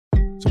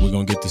We're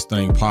going to get this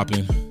thing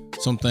popping.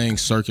 Some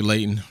things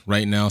circulating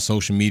right now,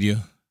 social media.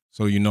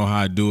 So you know how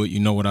I do it. You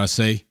know what I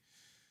say.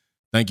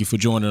 Thank you for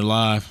joining the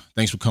live.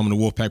 Thanks for coming to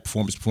Wolfpack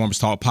Performance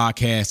Talk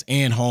Podcast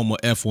and home of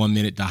F1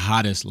 Minute, the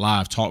hottest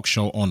live talk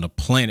show on the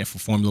planet for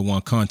Formula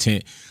One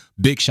content.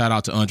 Big shout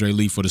out to Andre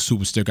Lee for the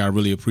super sticker. I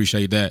really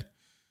appreciate that.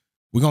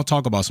 We're going to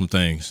talk about some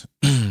things.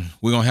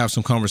 We're going to have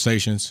some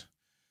conversations.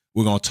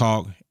 We're going to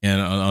talk.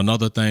 And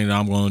another thing that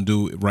I'm going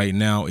to do right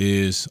now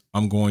is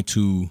I'm going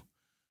to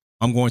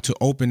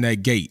open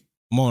that gate.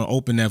 I'm going to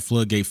open that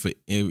floodgate for,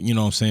 you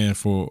know what I'm saying,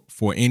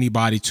 for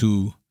anybody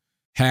to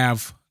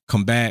have,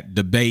 combat,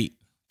 debate,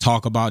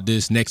 talk about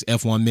this next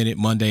F1 Minute,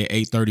 Monday at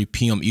 8:30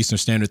 p.m. Eastern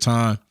Standard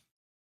Time.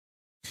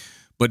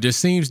 But there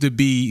seems to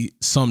be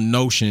some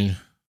notion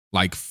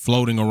like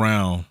floating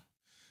around,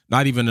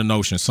 not even a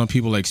notion, some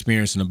people are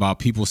experiencing about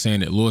people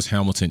saying that Lewis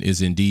Hamilton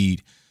is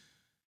indeed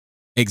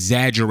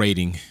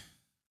exaggerating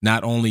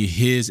not only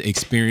his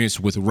experience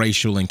with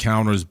racial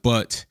encounters,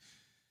 but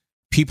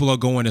people are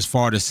going as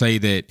far to say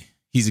that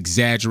he's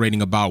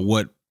exaggerating about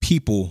what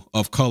people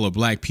of color,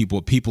 black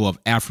people, people of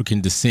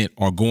African descent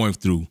are going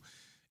through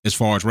as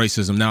far as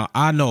racism. Now,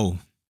 I know,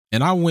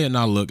 and I went and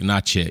I looked and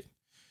I checked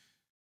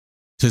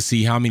to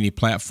see how many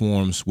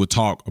platforms would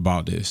talk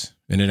about this,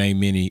 and it ain't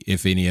many,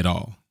 if any at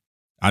all.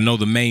 I know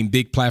the main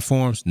big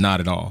platforms, not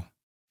at all.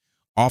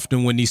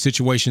 Often when these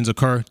situations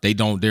occur,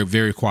 they're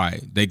very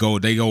quiet. They go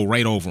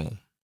right over them.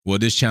 Well,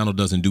 this channel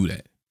doesn't do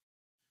that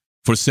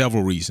for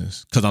several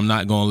reasons, because I'm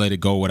not going to let it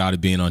go without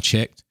it being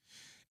unchecked.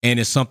 And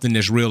it's something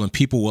that's real, and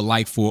people would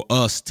like for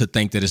us to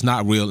think that it's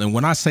not real. And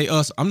when I say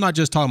us, I'm not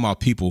just talking about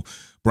people,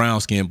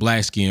 brown skin,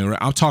 black skin.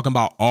 I'm talking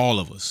about all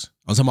of us.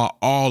 I'm talking about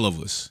all of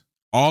us.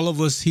 All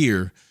of us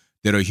here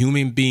that are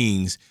human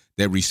beings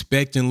that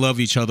respect and love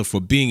each other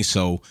for being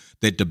so,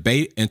 that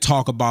debate and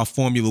talk about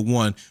Formula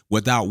One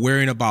without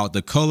worrying about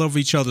the color of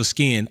each other's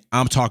skin.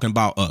 I'm talking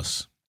about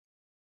us.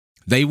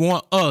 They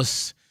want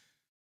us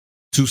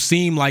to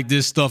seem like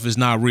this stuff is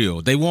not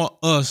real. They want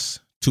us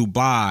to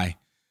buy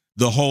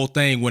the whole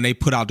thing when they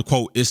put out the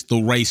quote, it's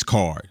the race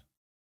card.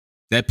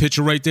 That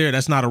picture right there,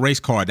 that's not a race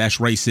card. That's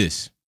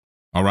racist.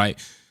 All right.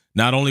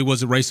 Not only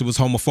was it racist, it was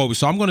homophobic.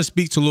 So I'm going to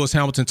speak to Lewis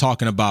Hamilton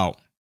talking about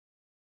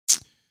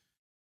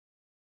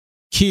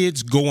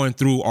kids going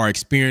through or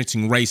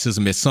experiencing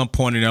racism at some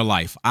point in their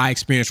life. I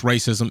experienced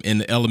racism in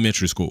the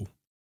elementary school.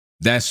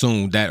 That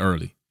soon, that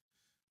early.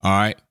 All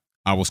right.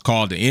 I was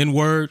called the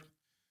N-word.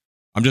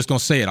 I'm just going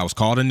to say it. I was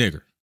called a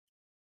nigger.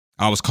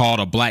 I was called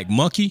a black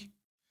monkey.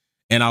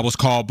 And I was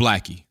called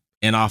Blackie,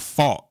 and I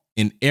fought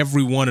in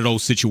every one of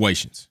those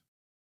situations.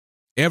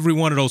 Every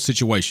one of those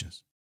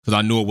situations, because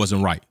I knew it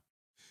wasn't right.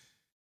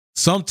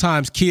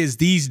 Sometimes kids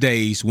these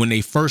days, when they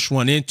first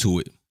run into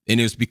it,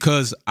 and it's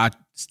because I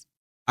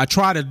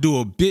try to do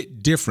a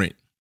bit different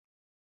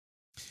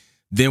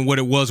than what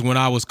it was when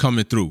I was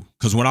coming through.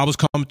 Because when I was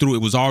coming through,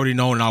 it was already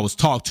known, and I was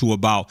talked to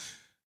about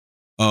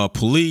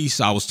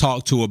police. I was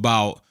talked to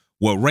about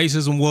what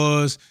racism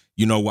was.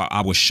 You know,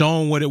 I was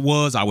shown what it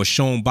was. I was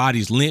shown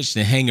bodies lynched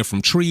and hanging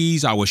from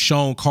trees. I was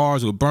shown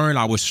cars were burned.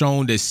 I was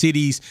shown that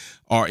cities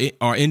or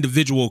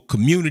individual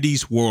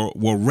communities were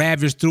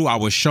ravaged through. I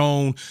was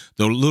shown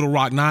the Little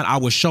Rock Nine. I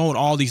was shown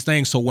all these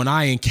things. So when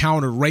I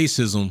encountered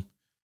racism,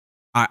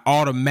 I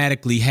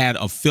automatically had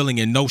a feeling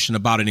and notion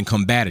about it and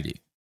combated it.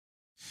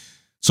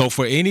 So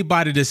for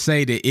anybody to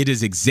say that it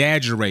is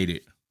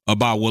exaggerated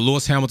about what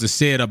Lewis Hamilton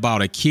said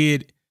about a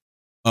kid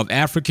of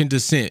African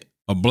descent,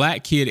 a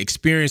black kid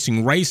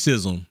experiencing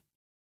racism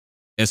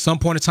at some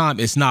point in time,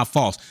 it's not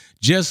false.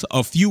 Just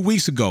a few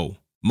weeks ago,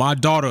 my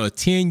daughter,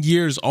 10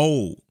 years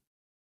old,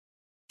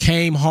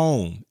 came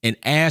home and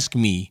asked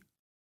me,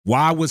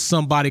 why would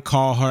somebody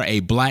call her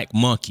a black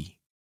monkey?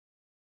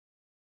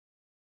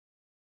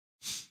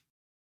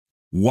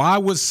 Why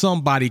would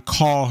somebody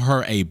call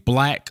her a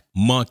black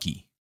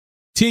monkey?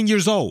 10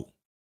 years old.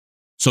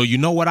 So you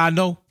know what I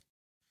know?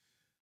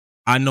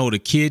 I know the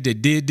kid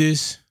that did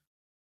this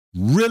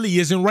really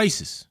isn't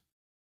racist.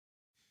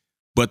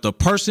 But the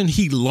person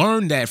he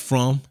learned that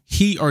from,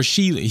 he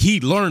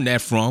learned that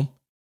from,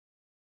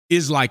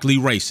 is likely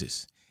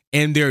racist.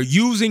 And they're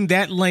using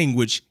that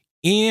language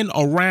in,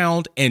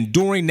 around, and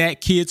during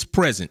that kid's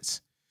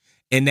presence.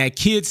 And that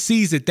kid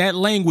sees that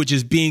language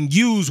is being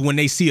used when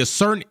they see a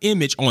certain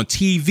image on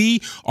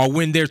TV or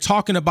when they're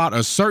talking about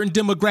a certain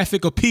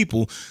demographic of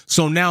people.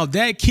 So now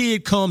that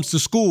kid comes to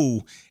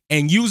school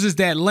and uses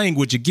that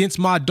language against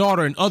my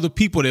daughter and other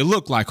people that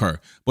look like her.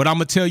 But I'm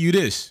going to tell you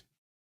this.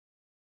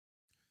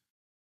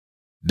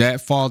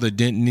 That father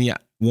didn't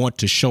want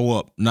to show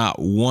up not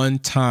one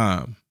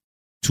time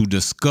to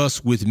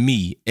discuss with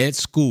me at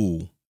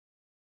school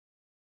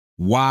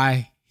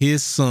why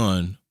his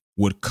son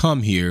would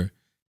come here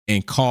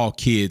and call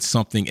kids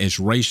something as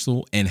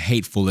racial and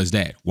hateful as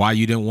that. Why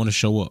you didn't want to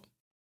show up?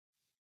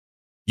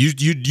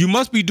 You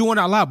must be doing it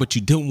out loud, but you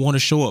didn't want to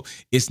show up.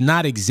 It's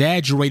not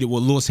exaggerated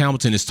what Lewis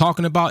Hamilton is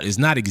talking about. It's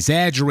not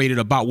exaggerated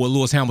about what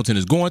Lewis Hamilton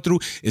is going through.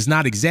 It's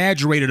not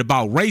exaggerated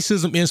about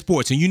racism in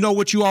sports. And you know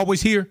what you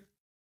always hear?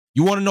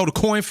 You want to know the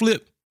coin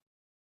flip?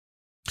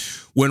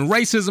 When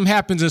racism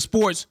happens in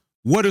sports,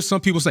 what do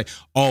some people say?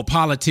 Oh,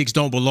 politics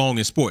don't belong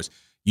in sports.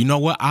 You know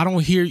what? I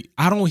don't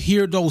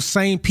hear those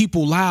same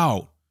people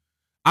loud.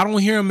 I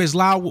don't hear them as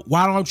loud.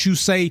 Why don't you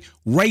say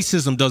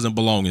racism doesn't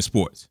belong in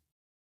sports?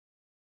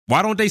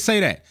 Why don't they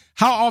say that?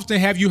 How often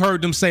have you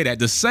heard them say that?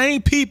 The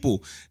same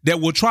people that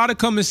will try to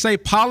come and say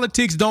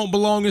politics don't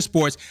belong in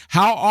sports,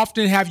 how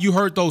often have you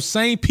heard those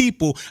same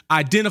people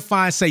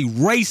identify and say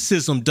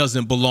racism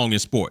doesn't belong in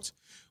sports?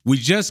 We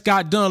just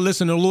got done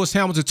listening to Lewis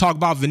Hamilton talk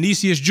about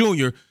Vinicius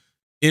Jr.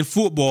 in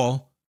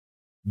football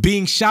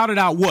being shouted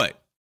out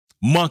what?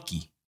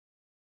 Monkey.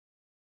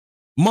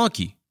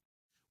 Monkey.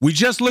 We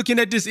just looking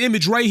at this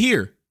image right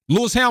here.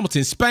 Lewis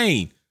Hamilton,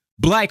 Spain,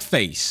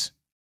 blackface.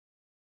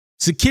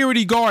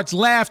 Security guards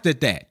laughed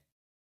at that.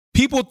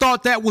 People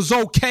thought that was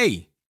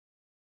okay.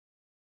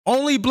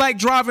 Only black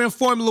driver in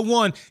Formula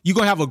One, you're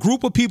going to have a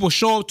group of people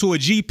show up to a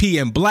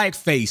GP in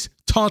blackface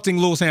taunting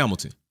Lewis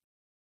Hamilton.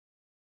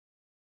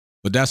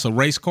 But that's a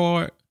race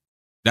card?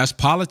 That's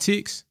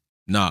politics?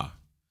 Nah,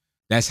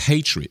 that's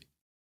hatred.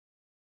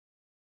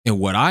 And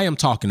what I am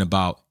talking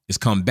about is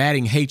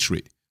combating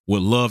hatred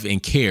with love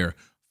and care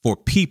for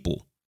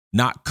people,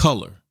 not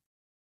color.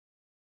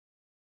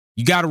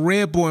 You got a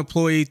Red Bull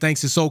employee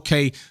thinks it's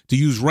okay to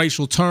use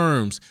racial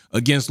terms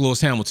against Lewis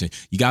Hamilton.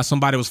 You got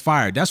somebody that was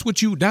fired. That's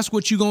what you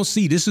gonna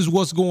see. This is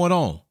what's going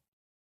on.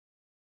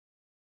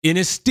 And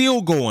it's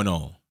still going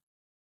on.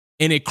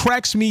 And it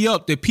cracks me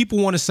up that people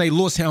want to say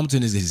Lewis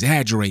Hamilton is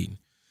exaggerating.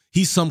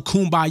 He's some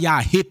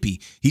kumbaya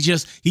hippie. He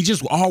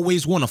just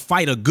always want to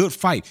fight a good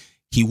fight.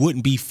 He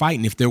wouldn't be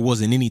fighting if there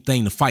wasn't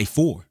anything to fight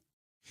for.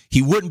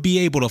 He wouldn't be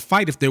able to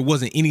fight if there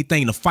wasn't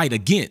anything to fight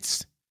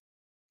against.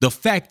 The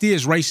fact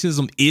is,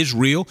 racism is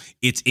real.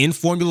 It's in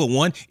Formula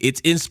One. It's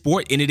in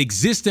sport, and it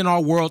exists in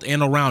our world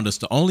and around us.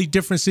 The only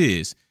difference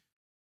is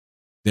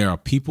there are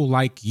people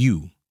like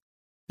you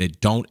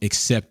that don't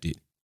accept it,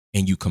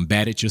 and you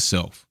combat it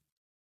yourself.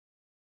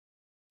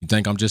 You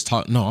think I'm just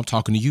talking? No, I'm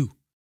talking to you.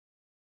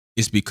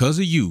 It's because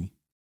of you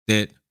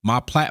that my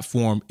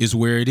platform is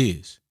where it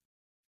is.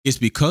 It's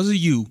because of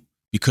you,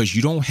 because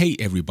you don't hate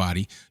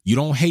everybody. You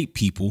don't hate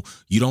people.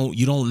 You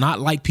don't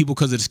not like people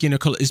because of the skin or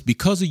color. It's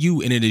because of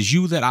you, and it is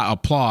you that I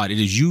applaud. It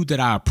is you that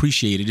I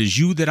appreciate. It is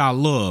you that I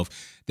love,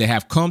 that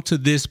have come to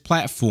this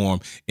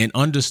platform and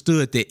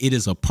understood that it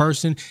is a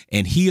person,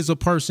 and he is a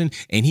person,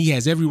 and he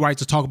has every right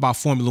to talk about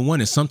Formula One.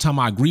 And sometimes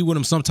I agree with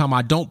him, sometimes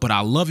I don't, but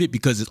I love it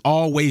because it's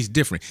always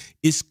different.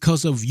 It's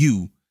because of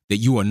you that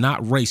you are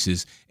not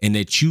racist, and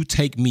that you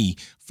take me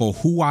for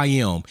who I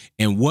am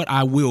and what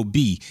I will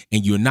be,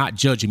 and you're not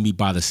judging me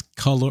by the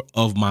color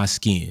of my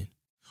skin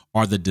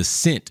or the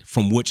descent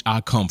from which I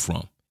come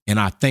from. And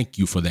I thank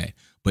you for that.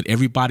 But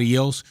everybody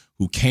else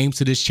who came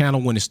to this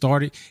channel when it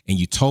started, and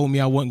you told me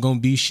I wasn't going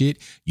to be shit,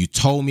 you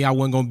told me I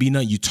wasn't going to be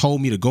nothing, you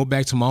told me to go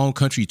back to my own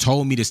country, you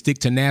told me to stick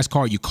to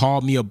NASCAR, you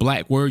called me a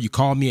black word, you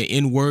called me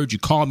an N word, you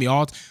called me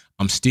all,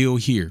 I'm still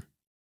here.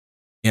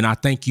 And I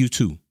thank you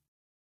too.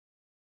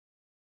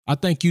 I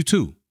thank you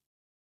too.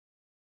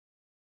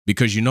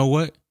 Because you know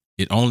what?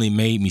 It only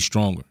made me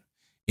stronger.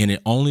 And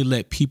it only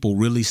let people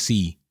really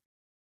see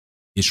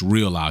it's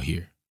real out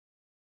here.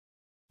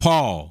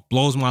 Paul,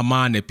 blows my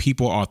mind that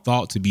people are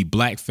thought to be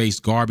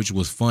blackface garbage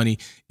was funny.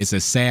 It's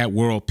a sad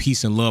world.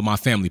 Peace and love, my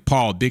family.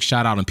 Paul, big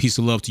shout out and peace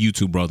and love to you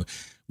too, brother.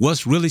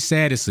 What's really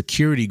sad is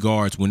security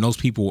guards, when those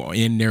people are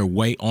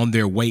on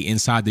their way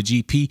inside the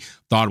GP,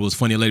 thought it was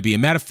funny. Let it be. A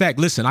matter of fact,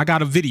 listen, I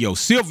got a video.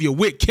 Sylvia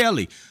Witt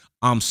Kelly.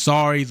 I'm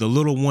sorry, the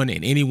little one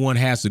and anyone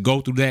has to go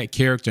through that.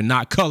 Character,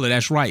 not color.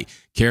 That's right.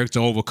 Character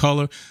over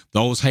color.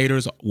 Those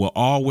haters will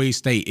always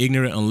stay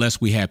ignorant unless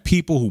we have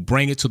people who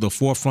bring it to the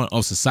forefront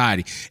of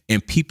society.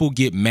 And people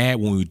get mad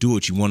when we do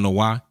it. You want to know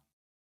why?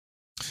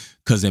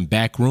 Because in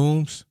back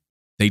rooms,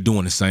 they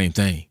doing the same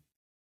thing.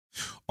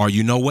 Or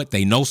you know what?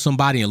 They know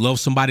somebody and love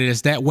somebody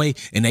that's that way,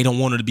 and they don't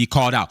want it to be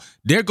called out.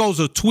 There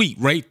goes a tweet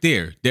right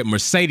there that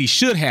Mercedes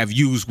should have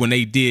used when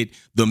they did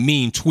the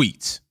mean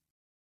tweets.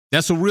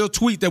 That's a real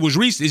tweet that was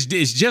recent.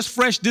 It's just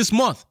fresh this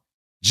month.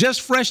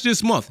 Just fresh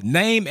this month.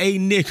 Name a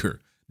nigger.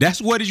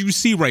 That's what you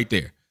see right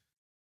there.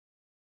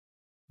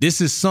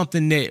 This is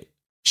something that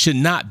should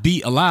not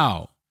be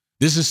allowed.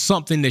 This is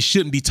something that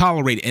shouldn't be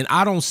tolerated. And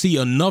I don't see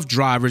enough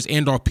drivers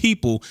and or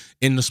people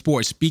in the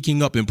sport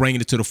speaking up and bringing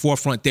it to the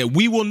forefront that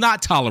we will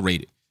not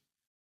tolerate it.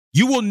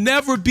 You will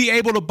never be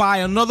able to buy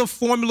another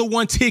Formula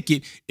One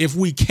ticket if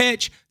we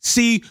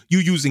see you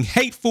using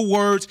hateful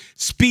words,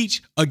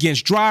 speech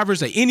against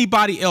drivers or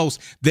anybody else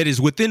that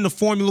is within the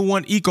Formula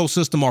One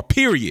ecosystem, or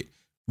period.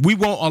 We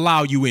won't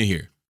allow you in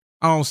here.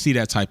 I don't see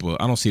that type of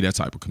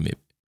commitment.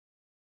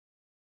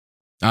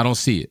 I don't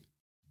see it.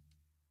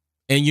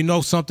 And you know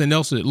something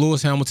else that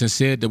Lewis Hamilton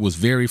said that was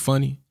very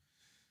funny,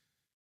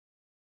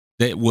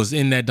 that was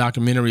in that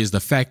documentary, is the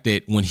fact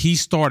that when he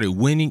started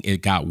winning,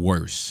 it got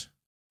worse.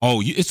 Oh,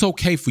 it's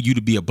okay for you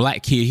to be a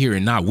black kid here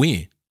and not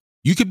win.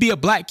 You could be a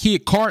black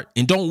kid cart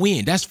and don't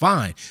win. That's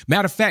fine.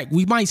 Matter of fact,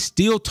 we might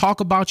still talk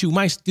about you,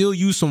 might still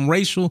use some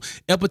racial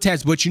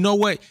epithets, but you know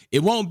what? It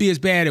won't be as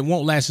bad. It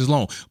won't last as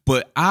long.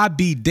 But I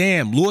be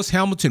damned, Lewis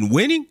Hamilton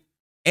winning?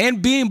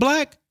 and being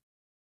black,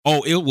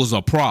 oh, it was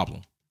a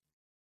problem.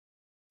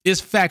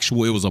 It's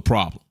factual. It was a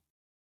problem.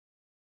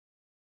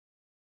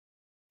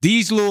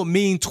 These little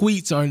mean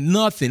tweets are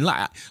nothing.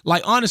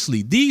 Like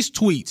honestly, these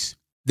tweets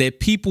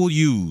that people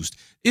used,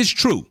 it's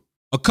true.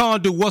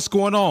 Akondu, what's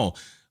going on?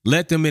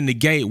 Let them in the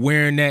gate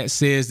wearing that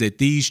says that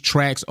these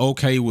tracks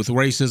okay with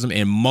racism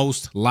and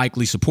most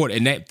likely support it.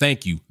 And that,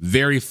 thank you,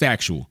 very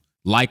factual,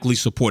 likely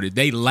supported.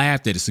 They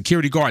laughed at it.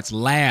 Security guards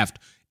laughed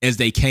as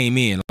they came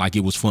in like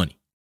it was funny.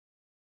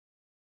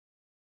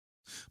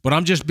 But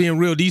I'm just being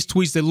real. These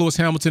tweets that Lewis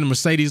Hamilton and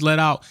Mercedes let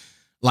out,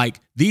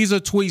 like these are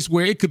tweets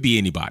where it could be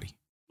anybody.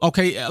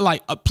 Okay,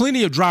 like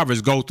plenty of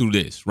drivers go through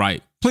this,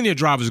 right? Plenty of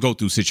drivers go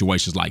through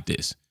situations like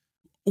this.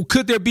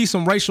 Could there be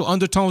some racial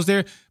undertones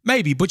there?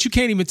 Maybe, but you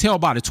can't even tell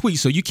by the tweet,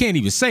 so you can't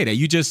even say that.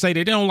 You just say that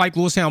they don't like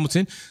Lewis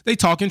Hamilton. They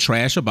talking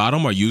trash about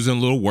him or using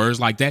little words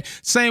like that.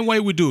 Same way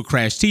we do a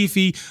Crash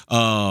Tiffy,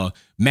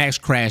 Max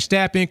Crash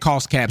Stappen,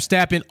 Cost Cap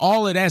Stappen,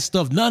 all of that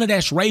stuff. None of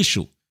that's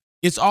racial.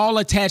 It's all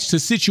attached to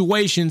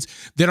situations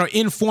that are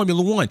in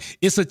Formula One.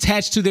 It's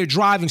attached to their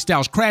driving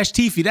styles. Crash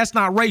Tiffy, that's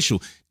not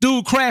racial.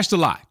 Dude crashed a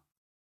lot.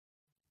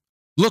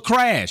 Look,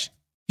 Crash.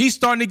 He's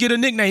starting to get a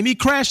nickname. He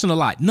crashing a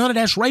lot. None of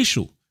that's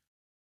racial.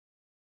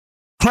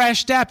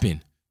 Crash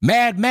Stappen,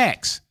 Mad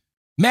Max,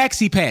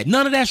 Maxi Pad.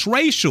 None of that's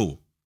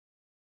racial.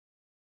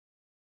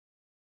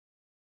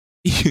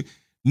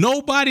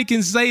 Nobody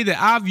can say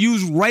that I've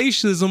used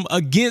racism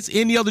against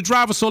any other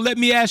driver. So let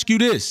me ask you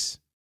this,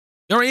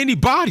 or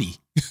anybody.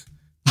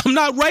 I'm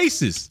not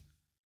racist.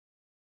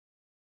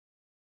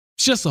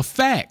 It's just a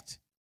fact.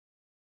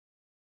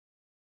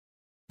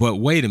 But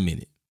wait a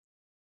minute.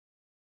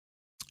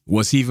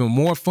 What's even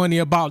more funny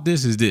about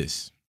this is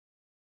this.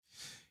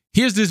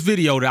 Here's this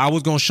video that I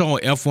was going to show on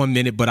F1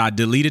 Minute, but I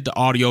deleted the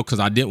audio because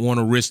I didn't want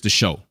to risk the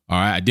show. All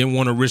right. I didn't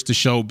want to risk the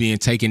show being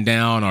taken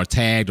down or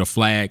tagged or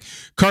flagged.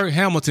 Kurt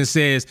Hamilton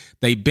says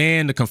they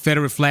banned the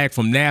Confederate flag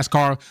from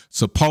NASCAR,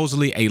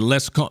 supposedly a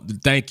less.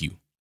 Thank you.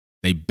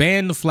 They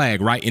banned the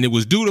flag, right? And it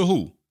was due to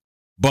who?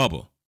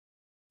 Bubba,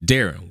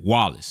 Darren,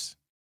 Wallace.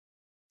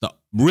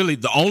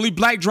 The only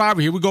black driver.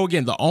 Here we go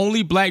again. The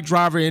only black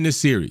driver in this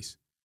series.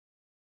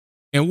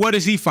 And what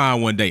does he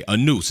find one day? A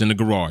noose in the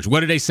garage. What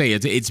do they say?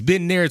 It's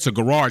been there. It's a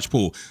garage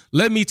pool.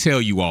 Let me tell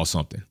you all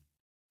something.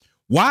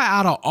 Why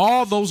out of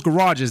all those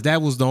garages,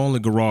 that was the only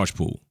garage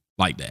pool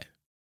like that?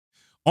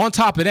 On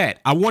top of that,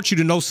 I want you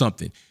to know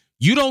something.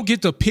 You don't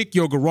get to pick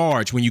your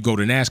garage when you go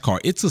to NASCAR.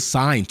 It's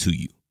assigned to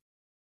you.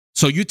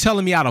 So you're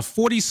telling me out of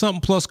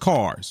 40-something plus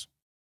cars,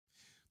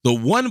 the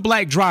one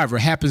black driver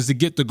happens to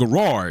get the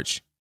garage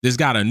that's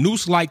got a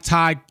noose-like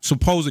tied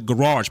supposed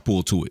garage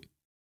pool to it.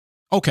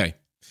 Okay.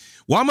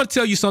 Well, I'm going to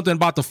tell you something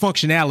about the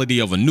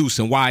functionality of a noose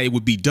and why it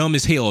would be dumb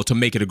as hell to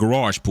make it a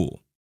garage pool.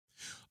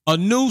 A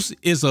noose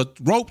is a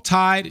rope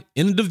tied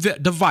in the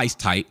device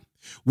type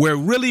where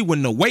really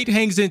when the weight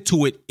hangs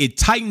into it, it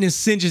tightens and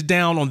cinches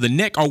down on the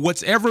neck or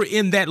whatever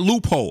in that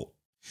loophole.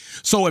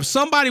 So if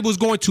somebody was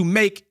going to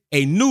make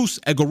a noose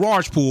a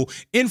garage pool,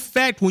 in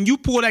fact, when you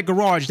pull that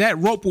garage, that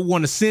rope will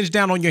want to cinch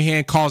down on your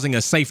hand, causing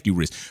a safety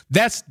risk.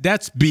 That's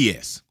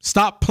BS.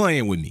 Stop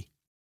playing with me.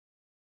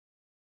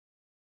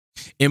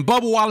 And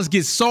Bubba Wallace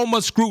gets so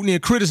much scrutiny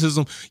and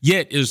criticism,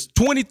 yet there's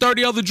 20,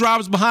 30 other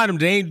drivers behind him.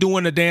 They ain't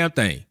doing a damn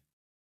thing.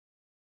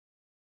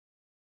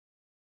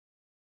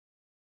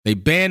 They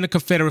banned the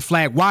Confederate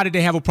flag. Why did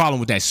they have a problem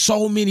with that?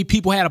 So many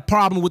people had a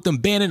problem with them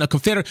banning a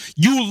Confederate.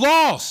 You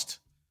lost.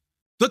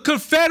 The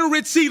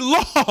Confederacy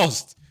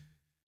lost.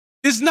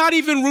 It's not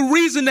even a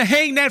reason to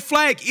hang that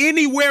flag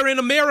anywhere in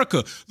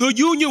America. The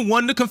Union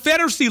won, the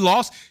Confederacy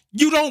lost.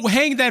 You don't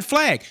hang that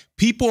flag.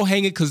 People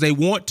hang it because they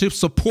want to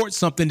support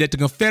something that the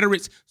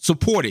Confederates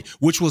supported,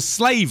 which was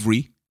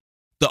slavery,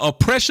 the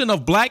oppression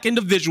of black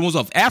individuals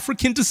of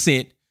African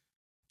descent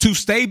to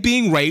stay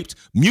being raped,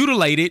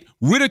 mutilated,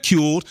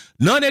 ridiculed,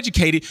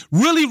 non-educated.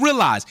 Really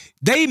realize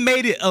they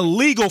made it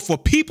illegal for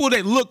people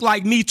that look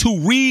like me to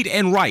read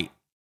and write.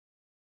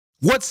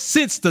 What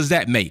sense does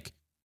that make?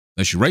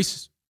 Unless you're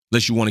racist,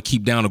 unless you want to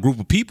keep down a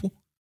group of people.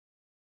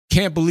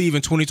 Can't believe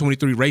in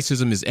 2023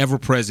 racism is ever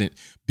present.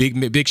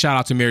 Big shout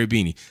out to Mary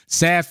Beanie.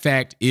 Sad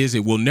fact is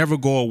it will never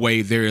go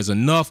away. There is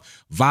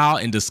enough vile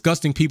and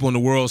disgusting people in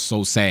the world.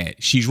 So sad.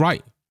 She's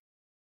right.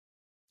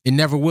 It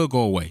never will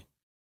go away.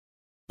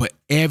 But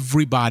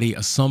everybody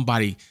or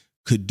somebody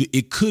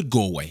could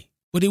go away,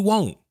 but it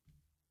won't.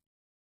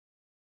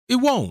 It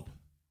won't.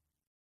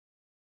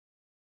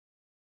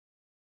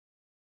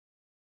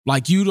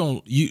 Like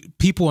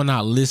people are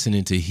not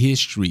listening to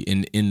history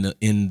in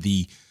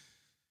the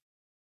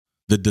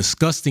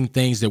disgusting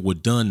things that were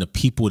done to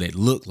people that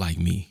look like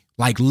me.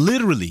 Like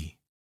literally,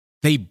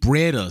 they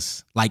bred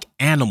us like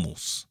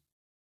animals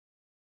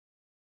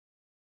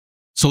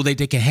so that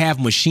they can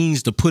have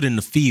machines to put in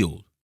the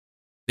field.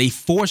 They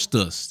forced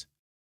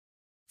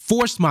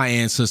my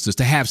ancestors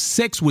to have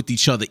sex with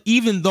each other,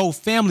 even though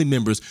family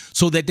members,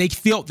 so that they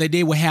felt that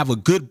they would have a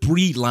good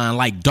breed line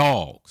like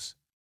dogs.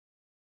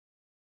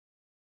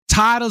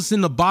 Tied us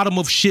in the bottom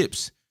of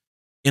ships,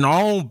 in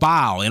our own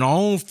bile, in our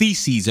own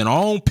feces, in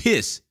our own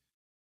piss,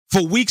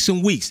 for weeks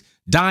and weeks,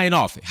 dying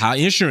off it. How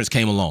insurance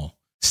came along,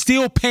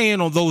 still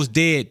paying on those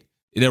dead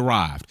that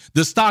arrived.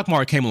 The stock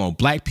market came along.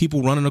 Black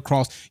people running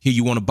across here.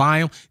 You want to buy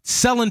them,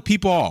 selling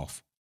people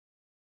off.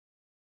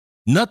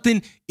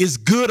 Nothing is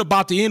good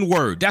about the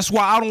N-word. That's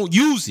why I don't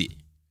use it.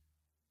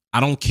 I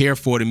don't care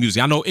for the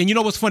music. I know, and you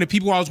know what's funny?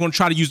 People always want to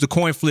try to use the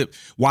coin flip.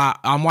 Why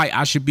I'm white,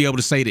 I should be able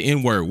to say the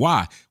N-word.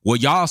 Why? Well,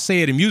 y'all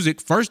say it in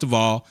music. First of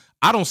all,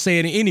 I don't say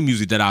it in any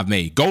music that I've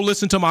made. Go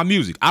listen to my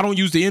music. I don't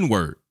use the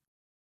N-word.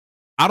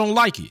 I don't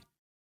like it.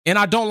 And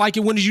I don't like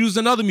it when it's used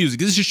in other music.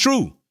 This is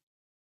true.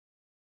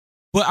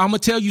 But I'm going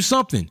to tell you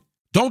something.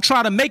 Don't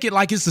try to make it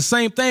like it's the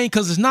same thing,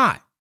 because it's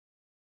not.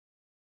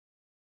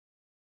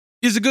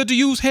 Is it good to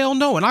use? Hell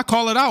no. And I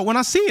call it out when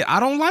I see it.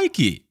 I don't like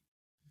it.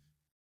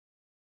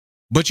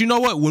 But you know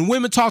what? When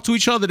women talk to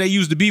each other, they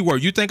use the B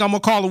word. You think I'm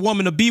going to call a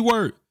woman a B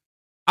word?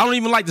 I don't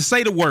even like to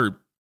say the word.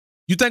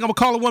 You think I'm going to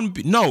call a woman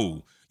B?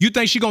 No. You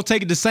think she's going to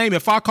take it the same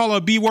if I call her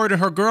a B word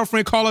and her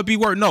girlfriend call her a B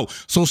word? No.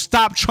 So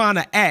stop trying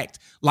to act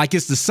like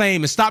it's the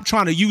same and stop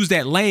trying to use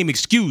that lame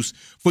excuse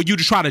for you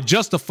to try to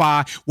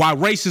justify why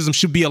racism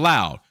should be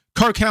allowed.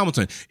 Kirk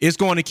Hamilton, it's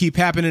going to keep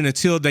happening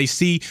until they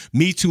see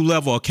Me Too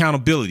level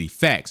accountability.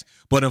 Facts.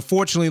 But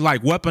unfortunately,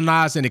 like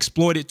weaponized and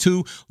exploited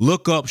too,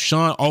 look up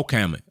Sean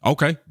O'Connor.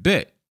 Okay,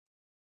 bet.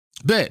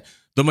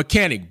 The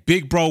Mechanic,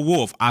 Big Bro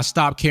Wolf. I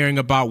stopped caring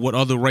about what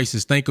other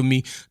races think of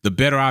me, the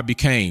better I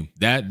became.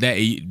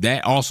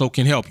 That also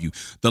can help you.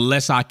 The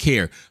less I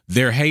care.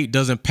 Their hate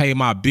doesn't pay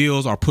my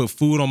bills or put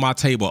food on my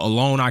table.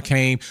 Alone I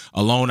came,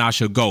 alone I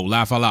should go.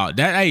 Laugh out loud.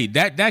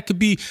 That could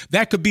be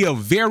a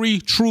very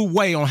true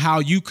way on how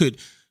you could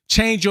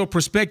change your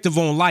perspective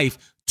on life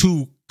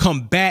to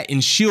combat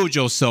and shield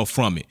yourself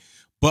from it.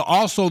 But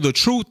also the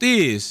truth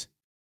is,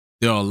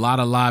 there are a lot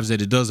of lives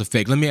that it does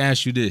affect. Let me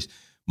ask you this.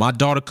 My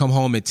daughter come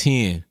home at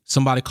 10,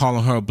 somebody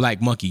calling her a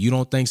black monkey. You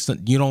don't think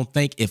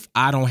if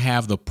I don't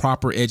have the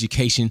proper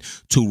education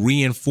to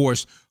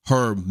reinforce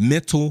her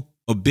mental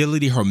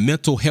ability, her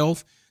mental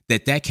health,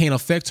 that can't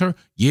affect her?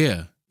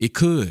 Yeah, it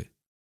could.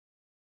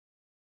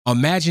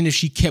 Imagine if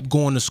she kept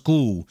going to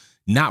school,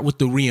 not with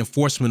the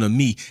reinforcement of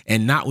me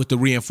and not with the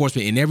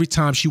reinforcement. And every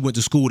time she went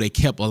to school, they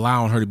kept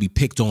allowing her to be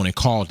picked on and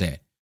called that.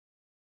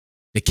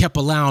 They kept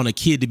allowing a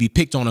kid to be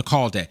picked on and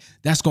called that.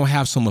 That's going to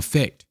have some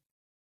effect.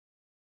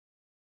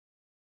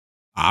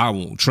 I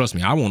won't, trust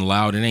me, I won't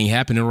allow it. It ain't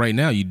happening right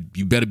now.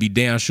 You better be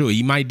damn sure.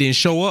 He might didn't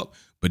show up,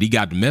 but he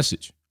got the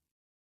message.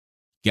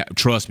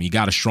 Trust me, he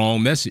got a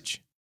strong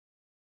message.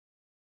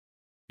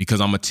 Because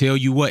I'm going to tell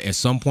you what, at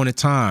some point in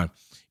time,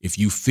 if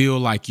you feel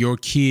like your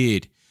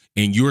kid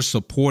and you're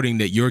supporting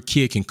that your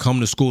kid can come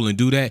to school and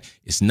do that,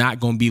 it's not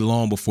going to be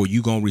long before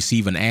you're going to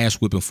receive an ass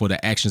whipping for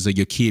the actions of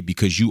your kid,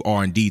 because you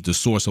are indeed the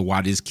source of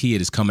why this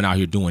kid is coming out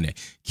here doing that.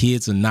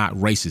 Kids are not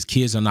racist.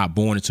 Kids are not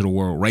born into the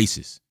world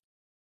racist.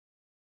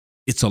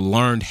 It's a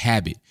learned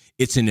habit.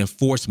 It's an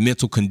enforced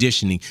mental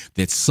conditioning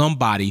that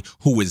somebody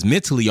who is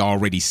mentally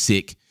already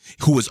sick,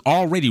 who is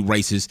already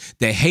racist,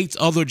 that hates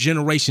other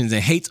generations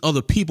and hates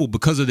other people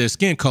because of their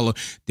skin color,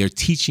 they're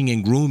teaching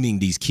and grooming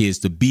these kids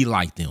to be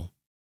like them.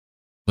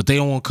 But they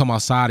don't want to come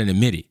outside and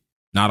admit it.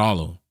 Not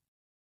all of them.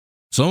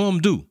 Some of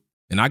them do.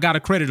 And I got to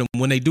credit them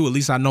when they do. At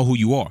least I know who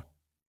you are.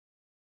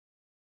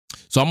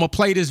 So I'm going to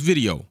play this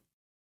video.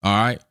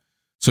 All right.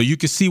 So you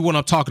can see what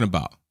I'm talking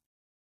about.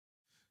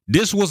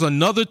 This was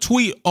another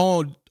tweet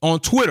on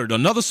Twitter,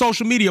 another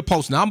social media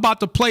post. Now I'm about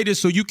to play this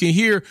so you can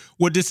hear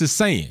what this is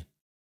saying.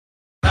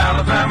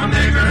 Alabama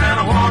nigger and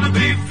I want to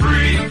be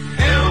free.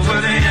 Hell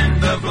with the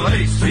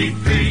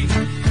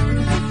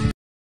NAACP.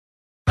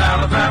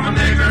 Alabama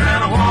nigger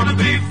and I want to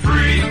be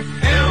free.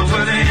 Hell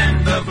with the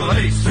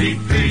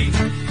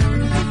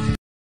NAACP.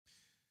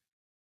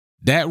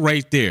 That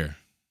right there.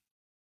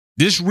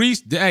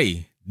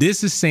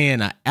 This is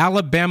saying an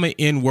Alabama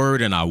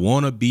N-word and I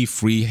want to be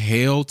free.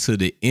 Hail to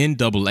the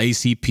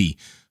NAACP.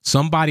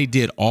 Somebody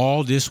did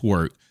all this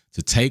work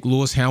to take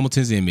Lewis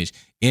Hamilton's image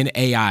in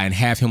AI and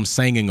have him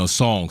singing a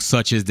song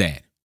such as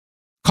that.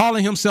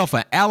 Calling himself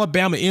an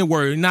Alabama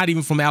N-word, not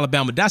even from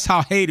Alabama. That's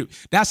how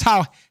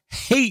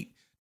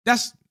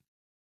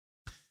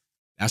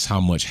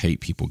much hate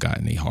people got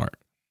in their heart.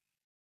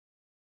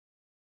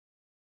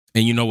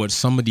 And you know what?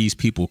 Some of these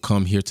people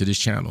come here to this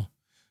channel.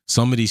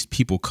 Some of these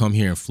people come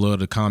here and flood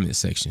the comment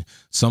section.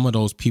 Some of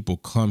those people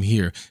come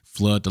here,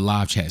 flood the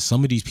live chat.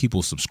 Some of these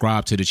people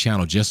subscribe to the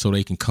channel just so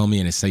they can come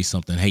in and say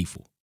something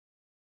hateful.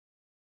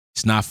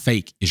 It's not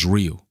fake. It's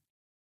real.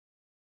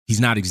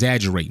 He's not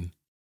exaggerating.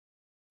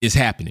 It's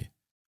happening.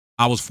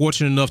 I was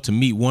fortunate enough to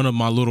meet one of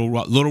my Little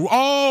Rock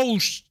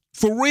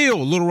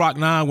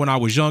 9 when I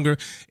was younger,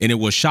 and it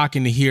was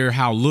shocking to hear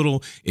how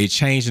little it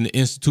changed in the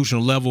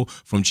institutional level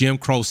from Jim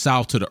Crow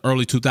South to the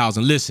early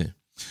 2000s. Listen,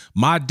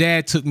 my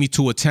dad took me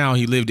to a town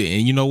he lived in,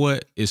 and you know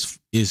what?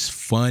 It's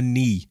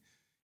funny.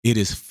 It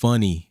is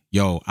funny.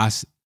 Yo,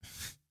 I've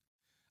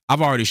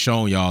already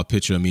shown y'all a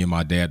picture of me and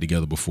my dad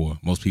together before.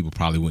 Most people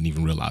probably wouldn't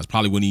even realize.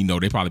 Probably wouldn't even know.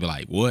 They'd probably be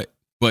like, what?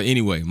 But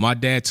anyway, my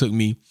dad took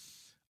me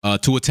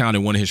to a town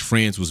that one of his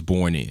friends was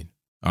born in.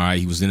 All right,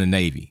 he was in the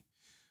Navy.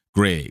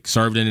 Greg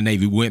served in the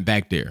Navy. We went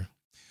back there.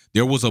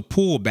 there was a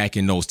pool back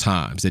in those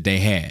times that they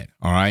had,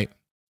 all right?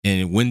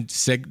 And when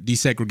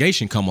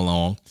desegregation come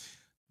along,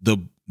 the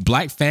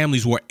black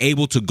families were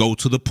able to go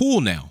to the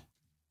pool now.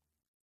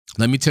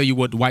 Let me tell you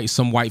what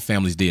some white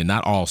families did,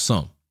 not all,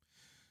 some.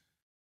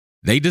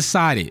 They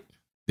decided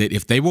that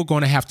if they were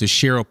going to have to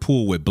share a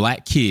pool with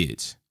black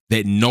kids,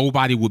 that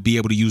nobody would be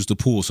able to use the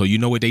pool. So you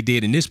know what they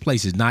did? And this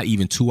place is not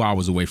even 2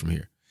 hours away from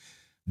here.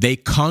 They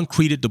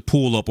concreted the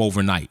pool up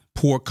overnight,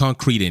 poured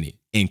concrete in it,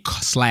 and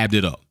slabbed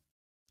it up.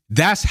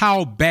 That's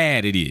how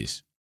bad it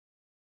is.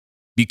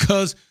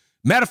 Because,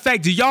 matter of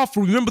fact, do y'all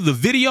remember the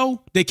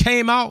video that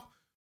came out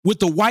with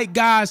the white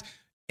guys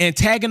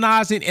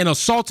antagonizing and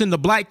assaulting the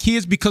black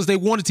kids because they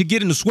wanted to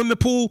get in the swimming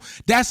pool?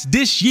 That's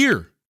this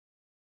year.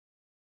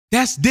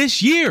 That's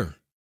this year.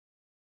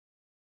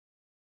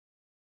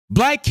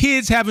 Black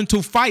kids having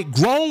to fight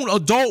grown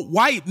adult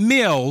white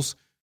males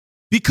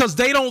because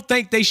they don't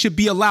think they should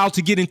be allowed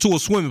to get into a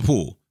swimming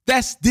pool.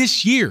 That's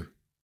this year.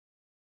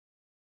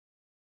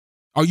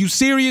 Are you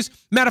serious?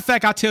 Matter of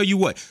fact, I tell you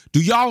what,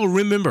 do y'all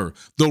remember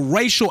the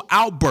racial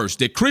outburst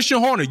that Christian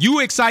Horner,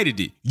 you excited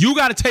it. You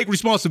got to take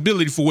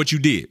responsibility for what you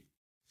did.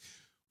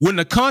 When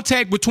the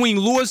contact between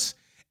Lewis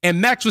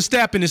and Max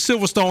Verstappen in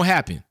Silverstone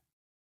happened,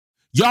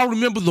 y'all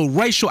remember the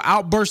racial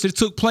outburst that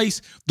took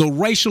place, the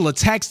racial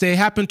attacks that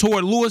happened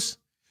toward Lewis?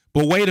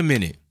 But wait a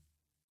minute.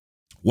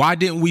 Why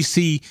didn't we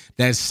see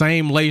that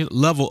same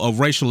level of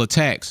racial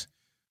attacks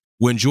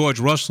when George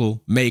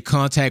Russell made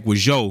contact with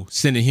Zhou,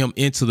 sending him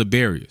into the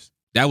barriers?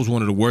 That was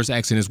one of the worst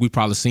accidents we've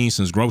probably seen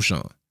since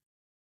Grosjean.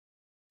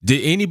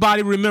 Did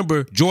anybody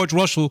remember George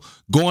Russell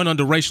going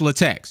under racial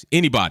attacks?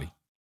 Anybody?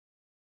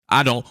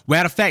 I don't.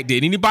 Matter of fact,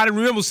 did anybody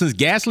remember since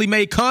Gasly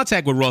made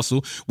contact with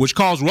Russell, which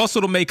caused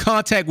Russell to make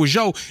contact with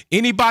Zhou,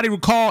 anybody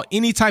recall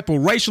any type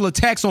of racial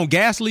attacks on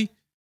Gasly?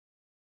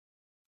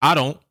 I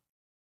don't.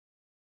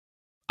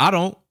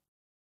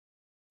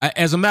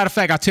 As a matter of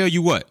fact, I tell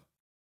you what.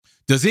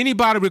 Does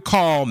anybody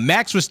recall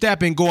Max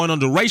Verstappen going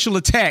under racial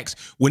attacks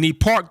when he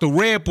parked the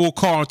Red Bull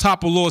car on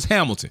top of Lewis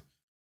Hamilton?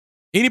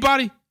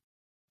 Anybody?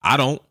 I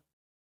don't.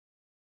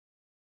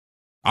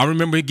 I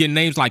remember him getting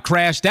names like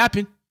Crash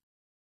Stappen.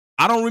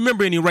 I don't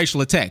remember any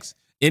racial attacks.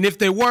 And if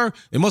there were,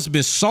 it must have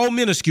been so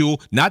minuscule,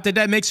 not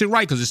that makes it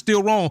right because it's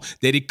still wrong,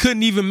 that it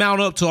couldn't even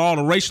mount up to all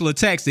the racial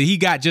attacks that he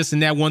got just in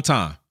that one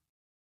time.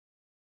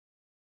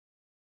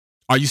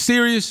 Are you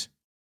serious?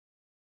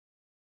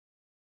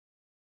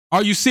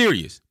 Are you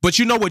serious? But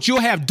you know what? You'll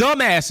have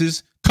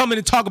dumbasses coming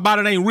and talk about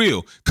it ain't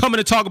real. Coming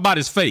to talk about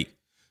it's fake.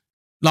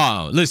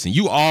 No, listen,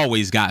 you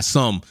always got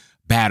some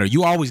batter.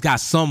 You always got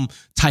some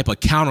type of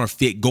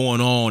counterfeit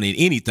going on in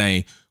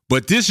anything.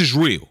 But this is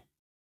real.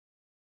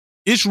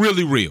 It's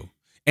really real.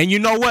 And you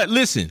know what?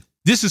 Listen,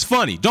 this is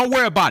funny. Don't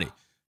worry about it.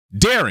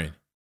 Darren,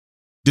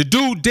 the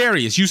dude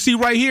Darius, you see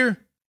right here?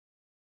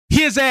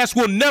 His ass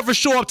will never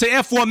show up to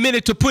F1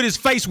 Minute to put his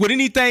face with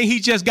anything he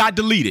just got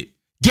deleted.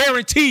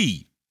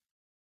 Guaranteed.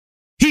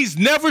 He's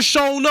never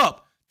shown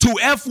up to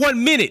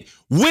F1 Minute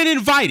when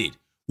invited.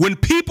 When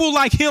people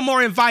like him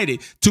are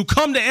invited to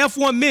come to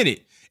F1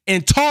 Minute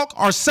and talk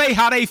or say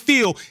how they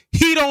feel,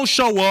 he don't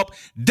show up.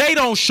 They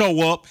don't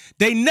show up.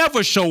 They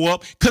never show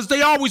up because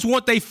they always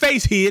want their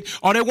face hid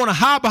or they want to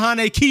hide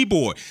behind their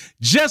keyboard.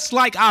 Just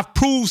like I've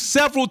proved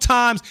several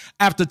times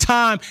after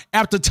time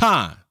after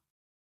time.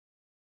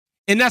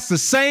 And that's the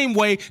same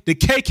way the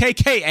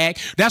KKK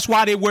act. That's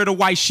why they wear the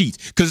white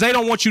sheets, because they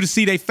don't want you to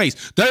see their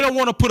face. They don't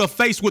want to put a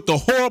face with the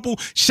horrible,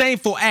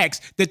 shameful acts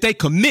that they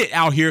commit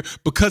out here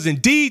because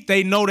indeed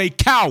they know they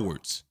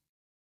cowards.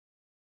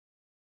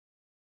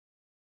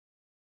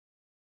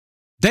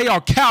 They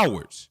are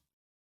cowards.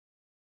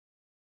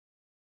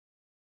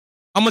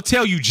 I'm going to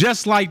tell you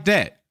just like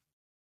that.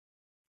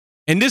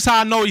 And this is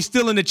how I know he's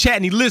still in the chat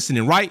and he's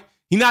listening, right?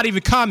 He's not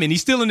even commenting.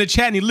 He's still in the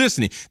chat and he's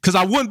listening because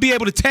I wouldn't be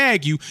able to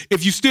tag you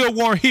if you still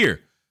weren't here.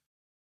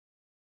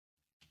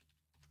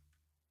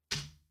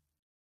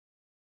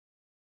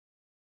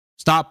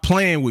 Stop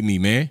playing with me,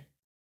 man.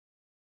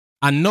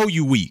 I know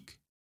you weak.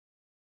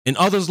 And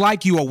others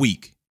like you are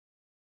weak.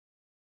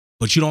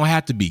 But you don't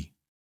have to be.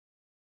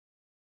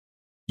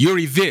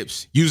 Yuri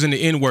Vips using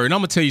the N-word. And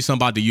I'm going to tell you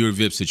something about the Yuri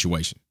Vips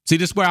situation. See,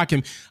 this is where I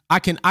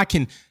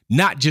can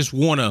not just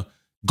want to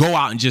go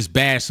out and just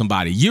bash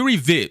somebody. Yuri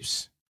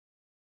Vips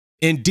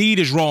indeed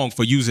is wrong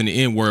for using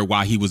the N-word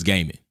while he was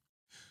gaming.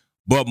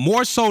 But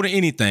more so than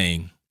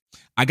anything,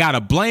 I got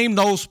to blame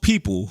those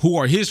people who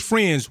are his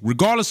friends,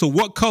 regardless of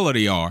what color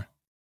they are,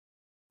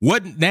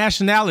 what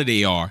nationality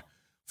they are,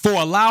 for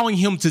allowing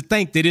him to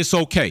think that it's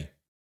okay.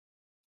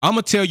 I'm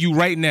going to tell you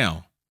right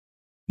now,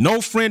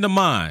 no friend of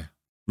mine,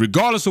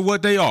 regardless of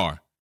what they are,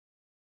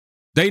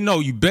 they know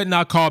you better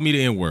not call me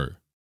the N-word.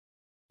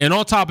 And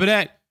on top of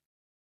that,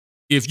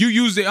 if you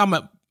use it,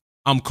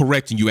 I'm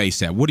correcting you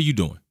ASAP. What are you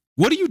doing?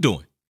 What are you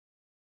doing?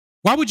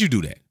 Why would you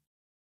do that?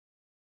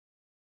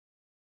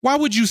 Why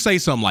would you say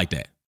something like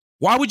that?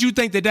 Why would you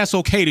think that that's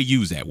okay to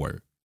use that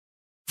word?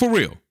 For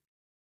real.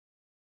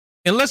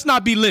 And let's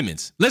not be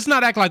lemons. Let's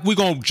not act like we're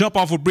going to jump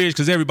off a bridge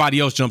because everybody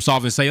else jumps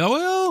off and say, oh,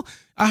 well,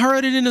 I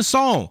heard it in the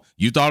song.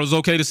 You thought it was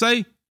okay to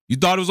say? You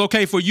thought it was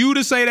okay for you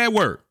to say that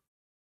word.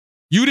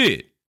 You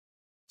did.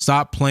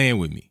 Stop playing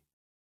with me.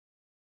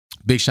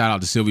 Big shout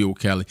out to Sylvia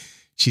Kelly.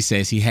 She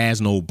says he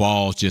has no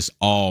balls, just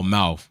all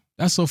mouth.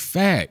 That's a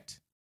fact.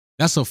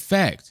 That's a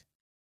fact.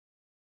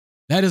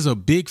 That is a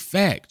big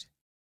fact.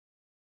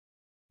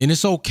 And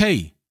it's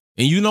okay.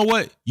 And you know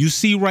what? You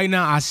see right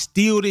now, I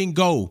still didn't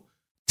go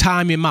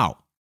time him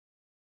out.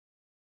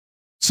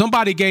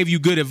 Somebody gave you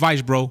good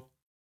advice, bro.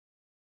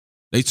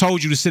 They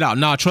told you to sit out.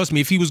 Nah, trust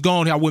me, if he was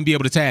gone, I wouldn't be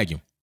able to tag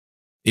him.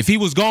 If he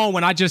was gone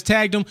when I just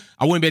tagged him,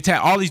 I wouldn't be able to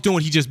tag. All he's doing,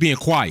 he's just being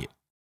quiet.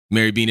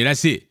 Mary Beanie,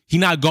 that's it. He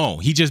not gone.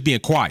 He just being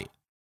quiet.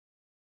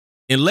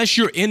 Unless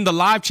you're in the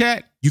live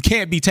chat, you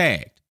can't be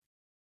tagged.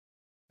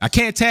 I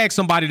can't tag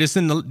somebody that's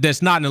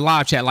not in the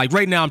live chat. Like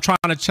right now, I'm trying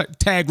to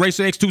tag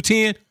Racer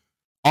X210,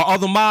 our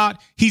other mod.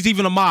 He's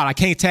even a mod. I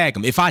can't tag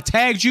him. If I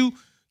tagged you,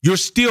 you're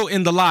still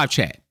in the live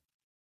chat.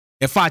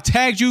 If I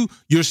tagged you,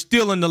 you're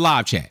still in the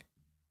live chat.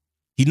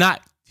 He's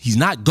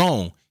not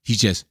gone. He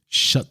just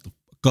shut the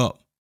fuck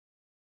up.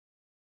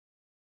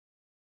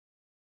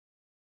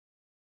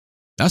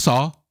 That's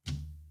all.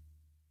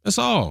 That's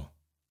all.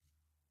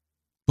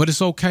 But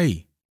it's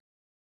okay.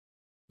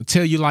 I'll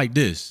tell you like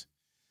this.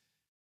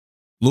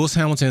 Lewis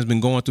Hamilton has been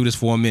going through this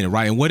for a minute,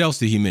 right? And what else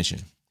did he mention?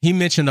 He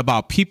mentioned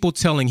about people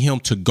telling him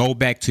to go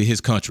back to his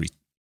country.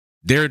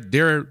 They're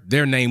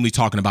namely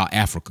talking about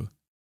Africa.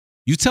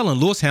 You telling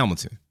Lewis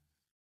Hamilton,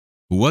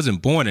 who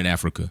wasn't born in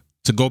Africa,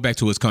 to go back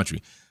to his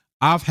country.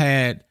 I've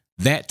had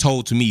that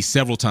told to me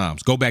several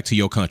times. Go back to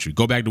your country.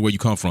 Go back to where you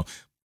come from.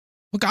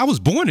 Look, I was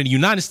born in the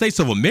United States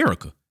of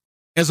America.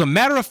 As a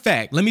matter of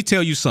fact, let me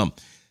tell you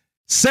something.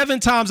 7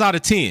 times out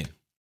of 10,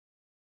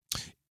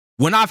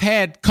 when I've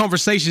had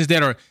conversations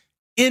that are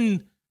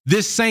in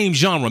this same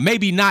genre,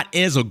 maybe not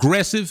as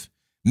aggressive,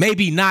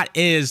 maybe not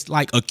as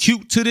like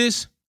acute to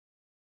this,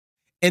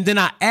 and then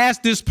I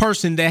ask this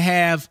person that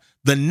have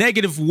the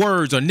negative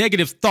words or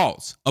negative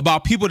thoughts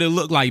about people that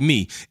look like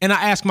me, and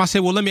I ask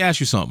myself, well, let me ask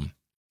you something.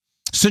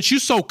 Since you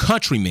so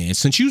countryman,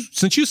 since you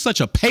such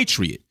a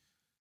patriot,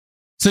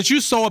 since you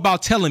so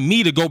about telling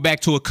me to go back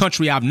to a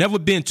country I've never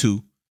been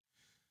to,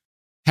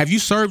 have you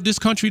served this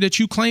country that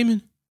you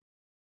claiming?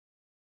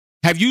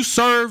 Have you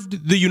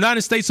served the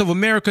United States of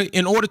America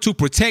in order to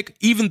protect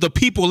even the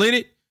people in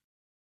it?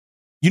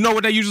 You know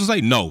what they usually say?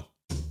 No.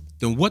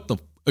 Then what the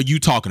are you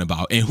talking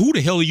about? And who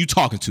the hell are you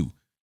talking to?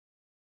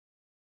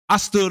 I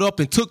stood up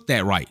and took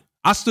that right.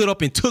 I stood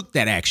up and took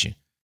that action.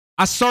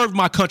 I served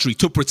my country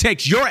to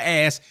protect your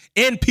ass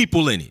and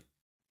people in it.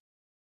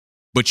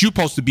 But you're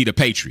supposed to be the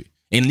patriot.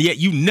 And yet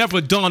you never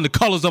donned the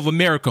colors of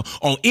America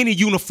on any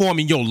uniform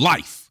in your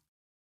life.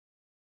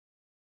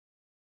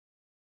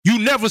 You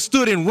never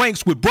stood in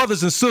ranks with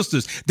brothers and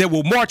sisters that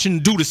will march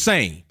and do the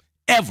same,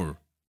 ever.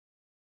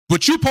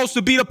 But you're supposed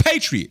to be the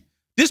patriot.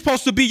 This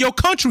supposed to be your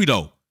country,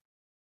 though.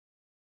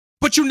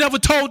 But you never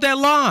told that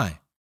line.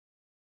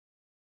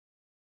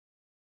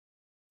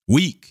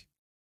 Weak.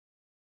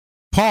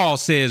 Paul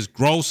says,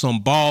 grow some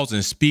balls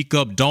and speak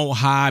up. Don't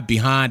hide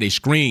behind a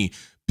screen.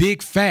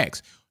 Big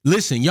facts.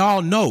 Listen,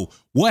 y'all know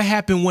what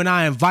happened when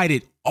I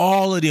invited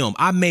all of them.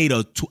 I made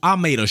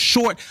a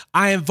short.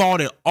 I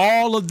invited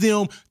all of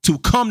them to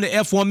come to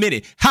F1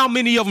 Minute. How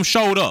many of them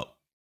showed up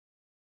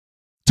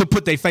to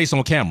put their face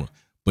on camera?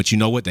 But you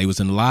know what? They was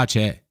in the live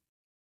chat.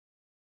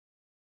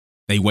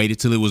 They waited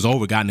till it was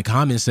over, got in the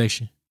comment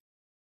section.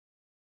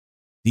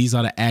 These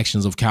are the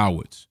actions of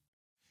cowards.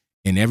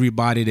 And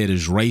everybody that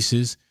is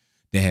racist,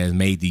 that has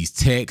made these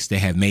texts, that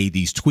have made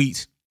these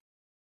tweets,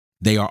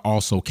 they are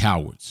also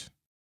cowards.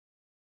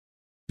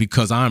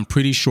 Because I'm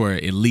pretty sure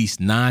at least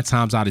 9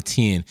 times out of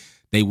 10,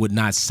 they would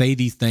not say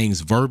these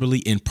things verbally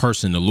in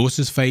person to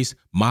Lewis's face,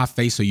 my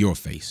face, or your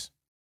face.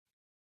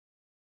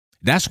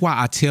 That's why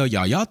I tell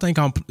y'all think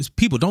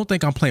people don't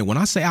think I'm playing. When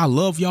I say I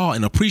love y'all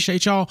and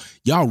appreciate y'all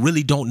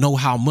really don't know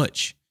how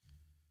much.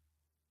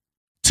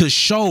 To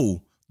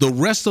show the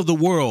rest of the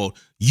world,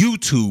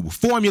 YouTube,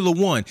 Formula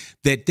One,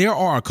 that there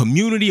are a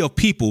community of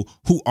people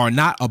who are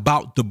not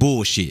about the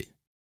bullshit.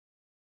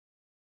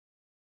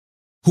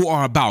 Who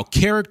are about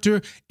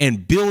character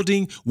and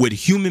building with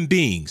human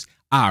beings.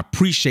 I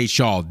appreciate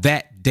y'all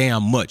that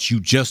damn much. You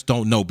just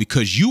don't know,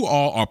 because you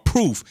all are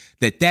proof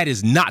that that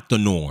is not the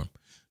norm.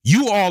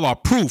 You all are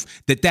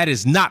proof that that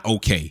is not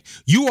okay.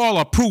 You all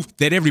are proof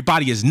that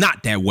everybody is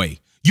not that way.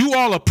 You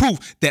all are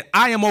proof that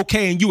I am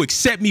okay and you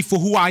accept me for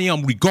who I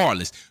am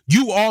regardless.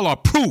 You all are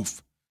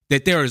proof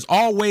that there is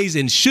always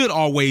and should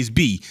always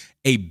be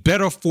a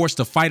better force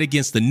to fight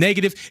against the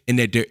negative, and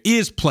that there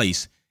is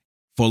place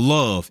for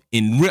love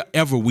in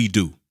whatever we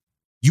do.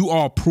 You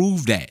all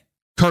prove that.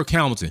 Kirk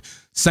Hamilton,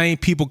 same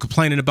people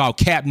complaining about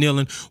Cap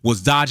kneeling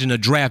was dodging a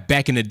draft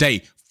back in the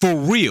day. For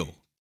real.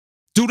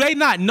 Do they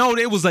not know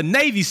there was a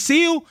Navy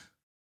SEAL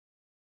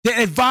that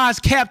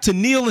advised Cap to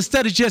kneel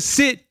instead of just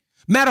sit?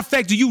 Matter of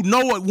fact, do you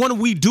know what when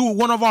we do,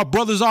 one of our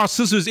brothers or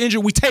sisters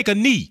injured, we take a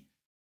knee.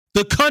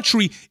 The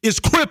country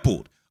is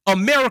crippled.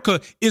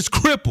 America is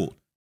crippled.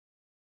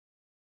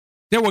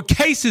 There were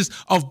cases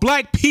of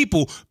black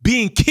people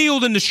being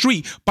killed in the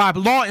street by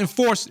law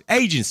enforcement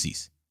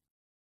agencies.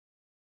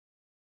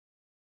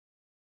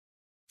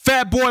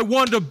 Fat Boy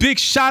Wonder, big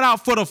shout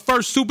out for the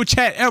first super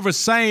chat ever.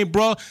 Same,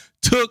 bro.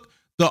 Took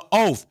the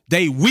oath.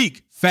 They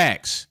weak.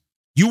 Facts.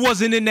 You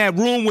wasn't in that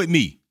room with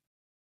me.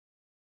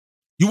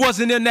 You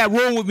wasn't in that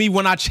room with me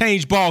when I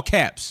changed ball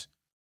caps.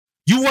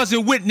 You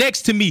wasn't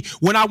next to me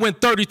when I went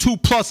 32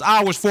 plus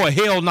hours for a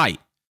hell night.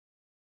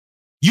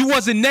 You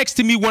wasn't next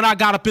to me when I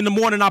got up in the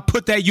morning, I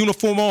put that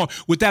uniform on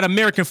with that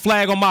American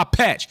flag on my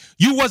patch.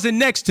 You wasn't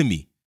next to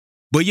me.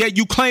 But yet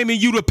you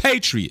claiming you the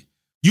patriot.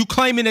 You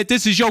claiming that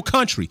this is your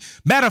country.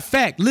 Matter of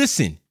fact,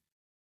 listen.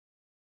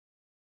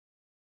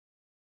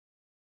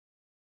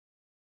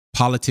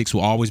 Politics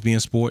will always be in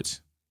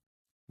sports.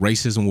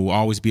 Racism will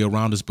always be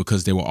around us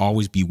because there will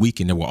always be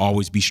weak and there will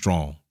always be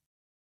strong.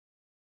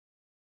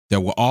 There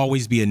will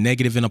always be a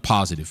negative and a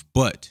positive.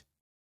 But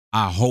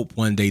I hope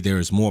one day there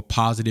is more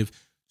positive,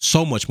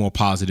 so much more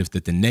positive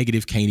that the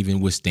negative can't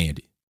even withstand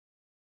it.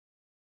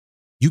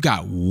 You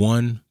got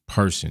one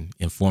person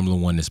in Formula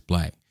One that's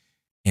black.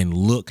 And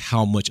look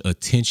how much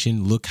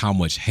attention, look how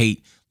much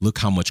hate, look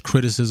how much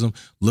criticism,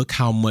 look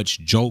how much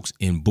jokes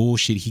and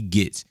bullshit he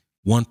gets.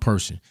 One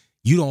person.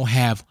 You don't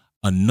have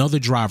another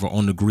driver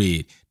on the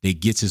grid that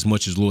gets as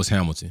much as Lewis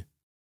Hamilton.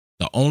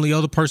 The only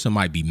other person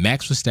might be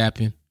Max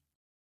Verstappen.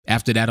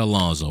 After that,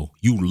 Alonso.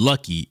 You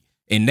lucky.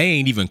 And they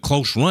ain't even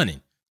close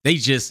running. They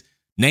just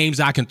names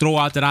I can throw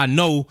out that I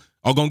know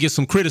are going to get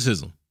some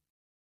criticism.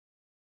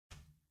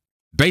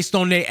 Based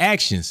on their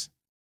actions.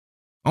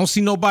 I don't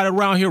see nobody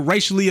around here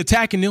racially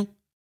attacking them.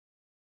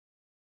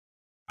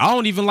 I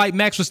don't even like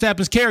Max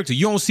Verstappen's character.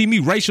 You don't see me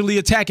racially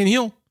attacking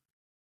him.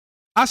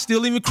 I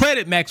still even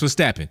credit Max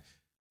Verstappen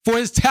for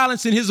his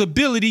talents and his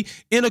ability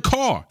in a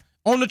car,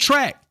 on the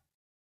track.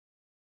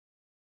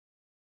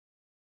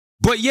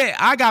 But yet,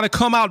 I got to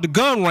come out the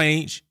gun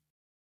range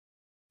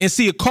and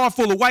see a car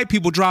full of white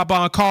people drive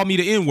by and call me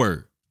the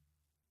N-word.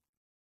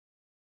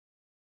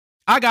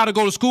 I got to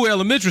go to school,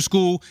 elementary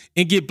school,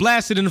 and get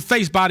blasted in the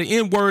face by the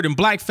N-word and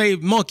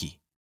black-faced monkey.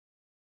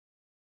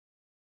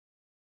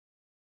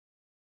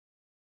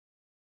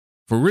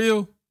 For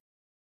real?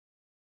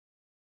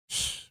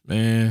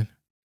 Man.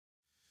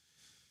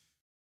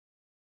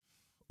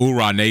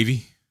 Hoorah,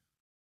 Navy.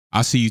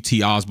 I see you,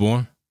 T.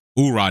 Osborne.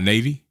 Hoorah,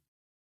 Navy.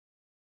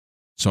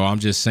 So I'm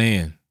just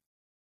saying,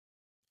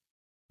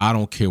 I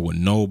don't care what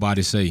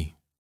nobody say.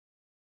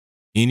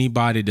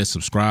 Anybody that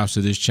subscribes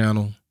to this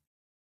channel,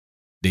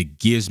 that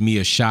gives me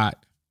a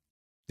shot,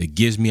 that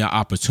gives me an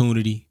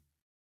opportunity,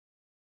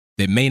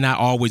 that may not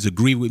always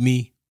agree with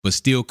me, but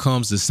still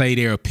comes to say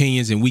their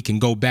opinions and we can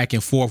go back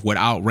and forth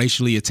without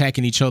racially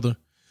attacking each other,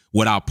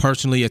 without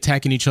personally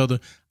attacking each other,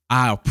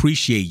 I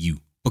appreciate you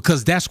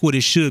because that's what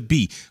it should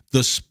be.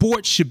 The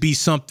sport should be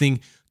something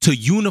to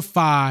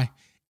unify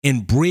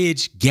and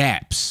bridge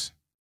gaps.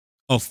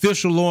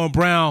 Official Lauren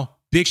Brown,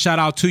 big shout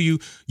out to you.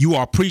 You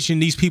are preaching.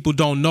 These people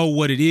don't know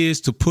what it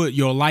is to put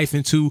your life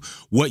into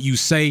what you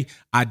say.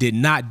 I did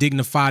not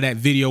dignify that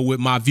video with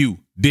my view.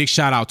 Big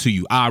shout out to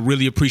you. I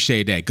really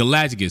appreciate that.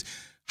 Galacticus,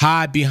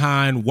 hide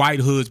behind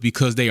white hoods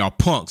because they are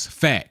punks.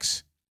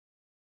 Facts.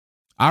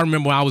 I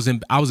remember when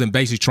I was in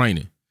basic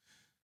training.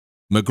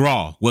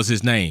 McGraw was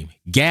his name.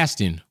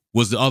 Gaston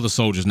was the other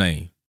soldier's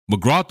name.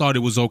 McGraw thought it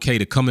was okay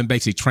to come in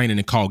basic training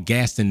and call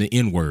Gaston the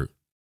N-word.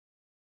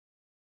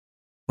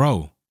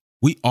 Bro,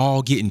 we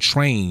all getting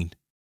trained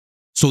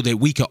so that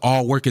we can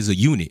all work as a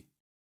unit.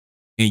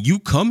 And you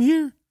come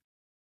here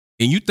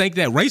and you think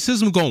that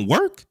racism gonna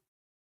work?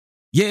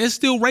 Yeah, it's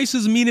still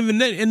racism even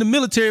in the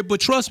military, but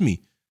trust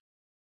me,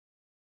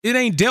 it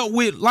ain't dealt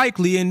with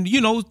likely and,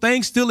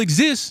 things still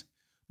exist.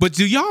 But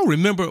do y'all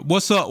remember,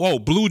 what's up? Whoa,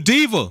 Blue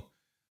Diva.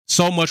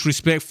 So much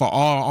respect for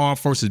all armed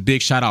forces.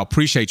 Big shout out.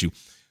 Appreciate you.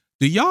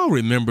 Do y'all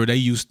remember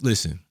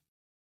listen,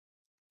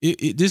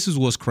 this is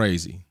what's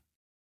crazy.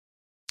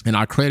 And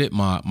I credit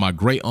my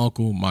great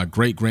uncle, my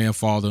great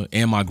grandfather,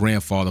 and my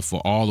grandfather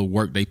for all the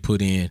work they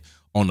put in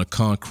on the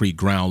concrete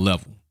ground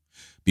level.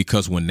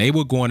 Because when they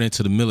were going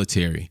into the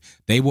military,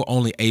 they were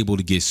only able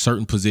to get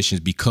certain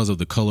positions because of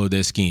the color of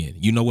their skin.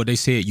 You know what they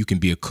said? You can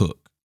be a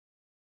cook.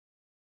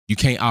 You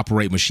can't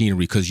operate machinery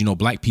because,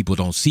 black people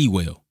don't see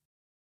well.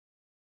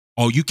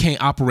 Or you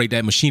can't operate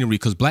that machinery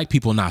because black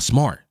people are not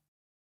smart.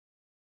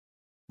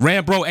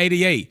 Rambro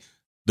 88,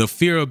 the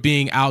fear of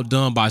being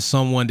outdone by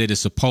someone that is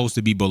supposed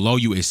to be below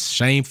you is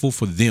shameful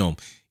for them,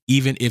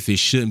 even if it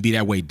shouldn't be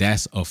that way.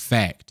 That's a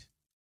fact.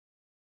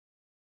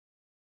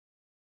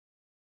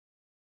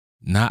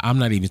 I'm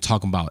not even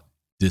talking about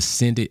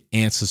descended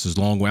ancestors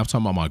long way. I'm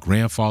talking about my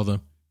grandfather,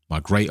 my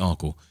great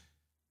uncle,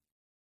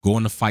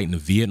 going to fight in the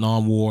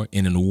Vietnam War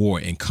and in the war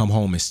and come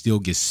home and still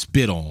get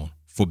spit on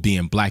for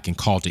being black and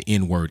called the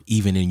N-word,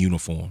 even in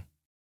uniform.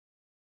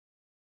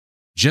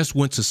 Just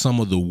went to some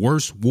of the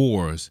worst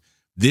wars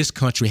this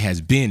country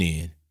has been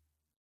in,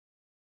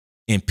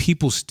 and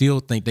people still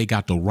think they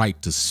got the right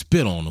to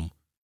spit on them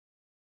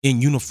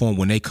in uniform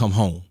when they come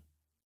home.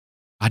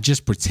 I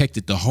just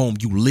protected the home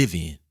you live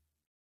in.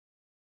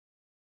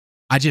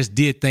 I just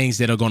did things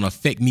that are going to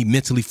affect me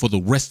mentally for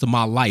the rest of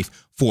my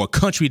life for a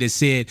country that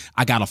said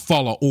I got to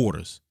follow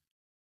orders.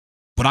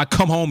 But I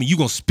come home and you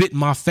going to spit in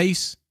my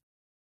face?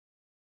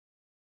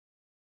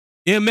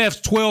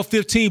 MF's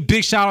 1215,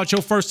 big shout out,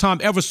 your first time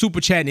ever super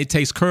chatting. It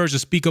takes courage to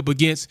speak up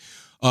against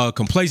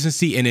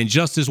complacency and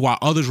injustice while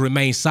others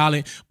remain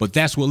silent, but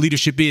that's what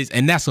leadership is,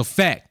 and that's a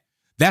fact.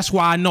 That's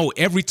why I know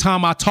every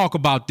time I talk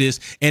about this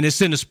and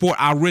it's in the sport,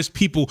 I risk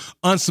people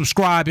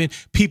unsubscribing,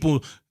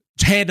 people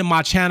handing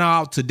my channel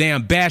out to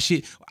damn bash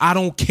it. I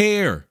don't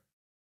care,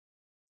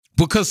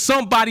 because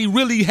somebody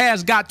really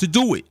has got to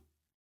do it.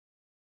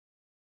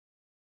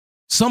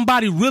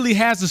 Somebody really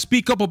has to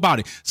speak up about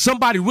it.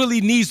 Somebody really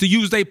needs to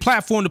use their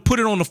platform to put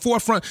it on the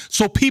forefront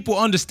so people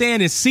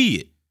understand and see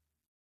it.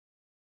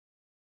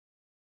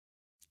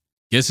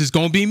 Guess it's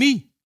going to be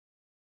me.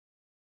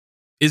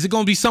 Is it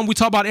going to be something we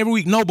talk about every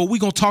week? No, but we're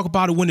going to talk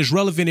about it when it's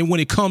relevant and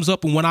when it comes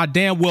up and when I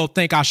damn well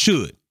think I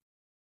should.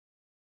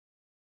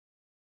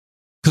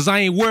 Because I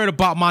ain't worried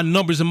about my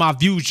numbers and my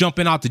views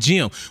jumping out the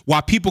gym.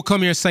 While people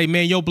come here and say,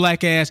 man, yo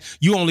black ass,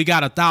 you only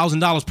got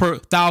 $1,000 per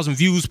 1,000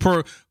 views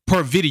per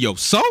video.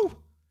 So?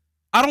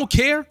 I don't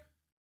care.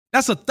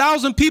 That's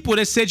 1,000 people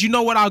that said, you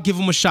know what, I'll give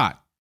them a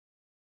shot.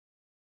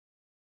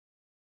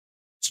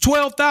 It's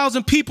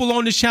 12,000 people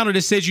on this channel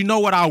that said, you know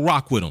what, I'll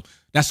rock with them.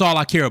 That's all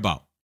I care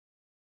about.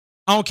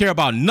 I don't care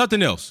about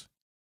nothing else.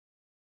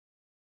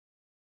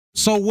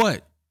 So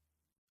what?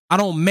 I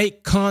don't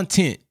make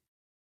content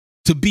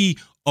to be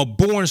a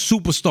born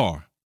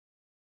superstar.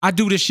 I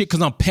do this shit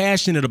because I'm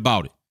passionate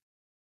about it.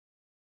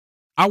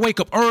 I wake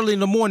up early in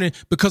the morning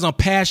because I'm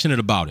passionate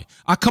about it.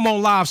 I come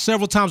on live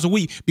several times a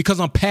week because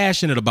I'm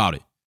passionate about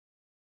it.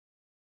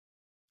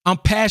 I'm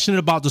passionate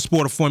about the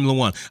sport of Formula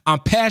One. I'm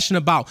passionate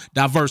about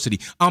diversity.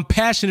 I'm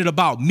passionate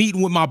about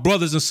meeting with my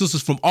brothers and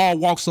sisters from all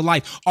walks of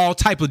life, all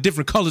type of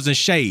different colors and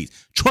shades.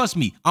 Trust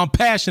me, I'm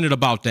passionate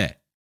about that.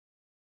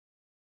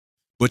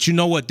 But you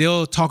know what?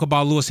 They'll talk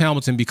about Lewis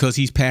Hamilton because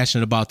he's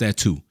passionate about that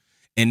too.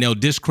 And they'll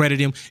discredit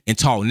him and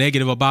talk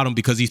negative about him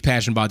because he's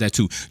passionate about that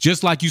too.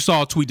 Just like you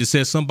saw a tweet that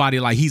says somebody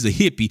like he's a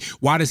hippie.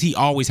 Why does he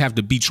always have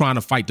to be trying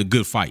to fight the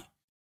good fight?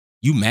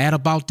 You mad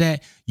about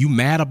that? You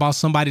mad about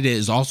somebody that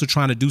is also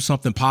trying to do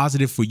something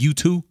positive for you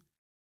too?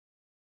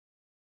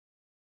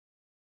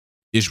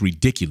 It's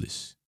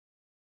ridiculous.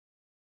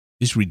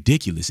 It's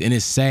ridiculous and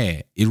it's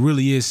sad. It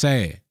really is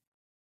sad.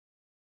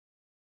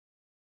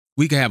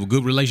 We can have a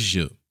good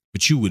relationship,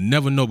 but you would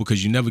never know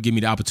because you never give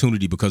me the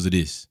opportunity because of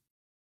this.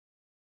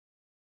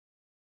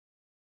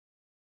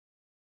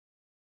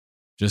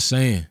 Just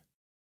saying.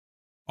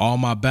 All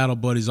my battle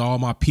buddies, all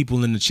my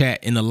people in the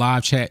chat, in the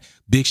live chat,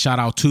 big shout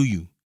out to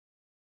you.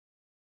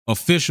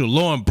 Official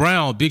Lauren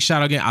Brown, big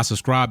shout out again. I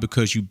subscribe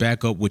because you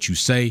back up what you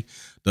say.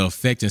 The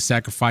effect and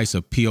sacrifice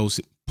of POC,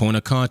 point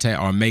of contact,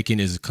 are making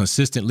is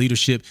consistent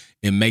leadership.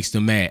 It makes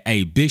them mad.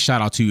 Hey, big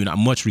shout out to you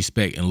and much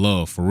respect and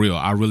love, for real.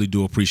 I really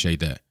do appreciate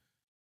that.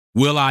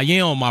 Will I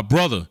Am, my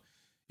brother.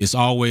 It's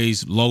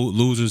always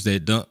losers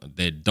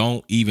that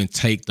don't even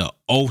take the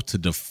oath to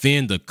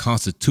defend the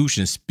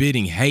Constitution,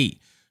 spitting hate.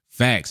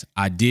 Facts.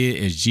 I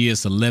did as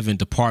GS-11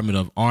 Department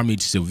of Army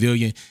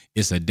civilian.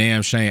 It's a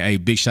damn shame. Hey,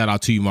 big shout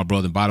out to you, my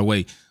brother. By the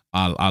way,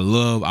 I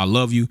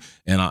love you,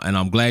 and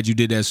I'm glad you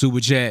did that super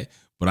chat.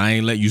 But I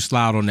ain't let you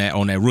slide on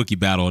that rookie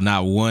battle,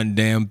 not one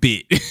damn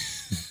bit.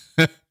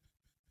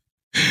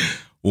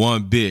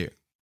 One bit.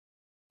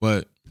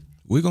 But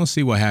we're gonna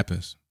see what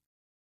happens.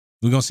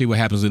 We're going to see what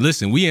happens. And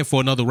listen, we in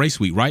for another race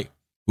week, right?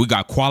 We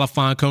got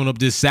qualifying coming up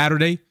this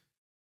Saturday.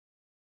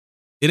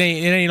 It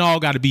ain't all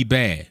got to be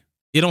bad.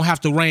 It don't have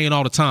to rain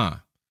all the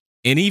time.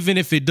 And even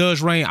if it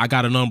does rain, I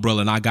got an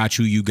umbrella and I got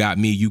you, you got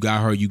me, you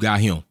got her, you got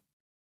him.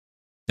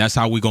 That's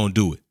how we going to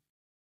do it.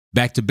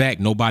 Back to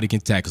back, nobody can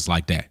tackle us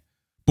like that.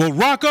 But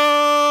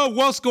Rocco,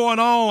 what's going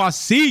on? I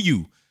see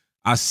you.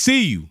 I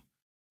see you.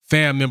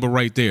 Fam member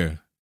right there.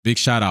 Big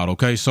shout out,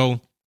 okay? So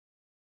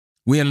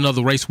we in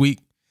another race week.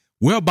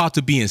 We're about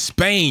to be in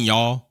Spain,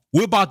 y'all.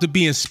 We're about to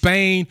be in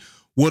Spain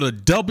where the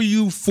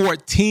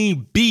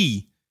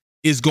W14B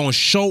is going to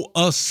show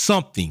us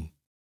something.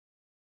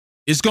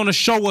 It's going to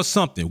show us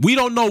something. We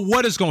don't know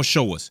what it's going to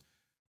show us,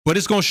 but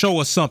it's going to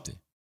show us something.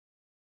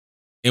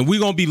 And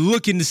we're going to be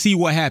looking to see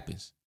what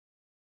happens.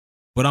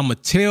 But I'm going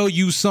to tell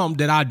you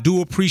something that I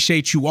do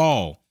appreciate you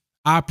all.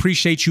 I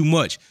appreciate you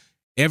much.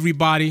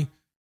 Everybody,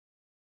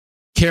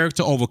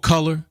 character over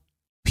color,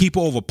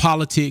 people over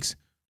politics.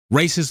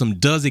 Racism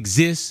does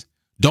exist.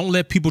 Don't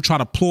let people try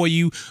to ploy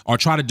you or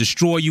try to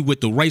destroy you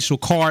with the racial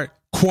card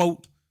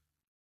quote.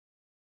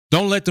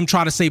 Don't let them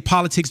try to say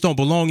politics don't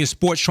belong in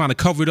sports, trying to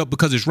cover it up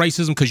because it's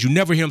racism, because you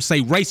never hear them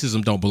say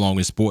racism don't belong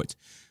in sports.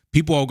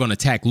 People are going to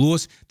attack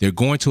Lewis. They're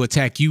going to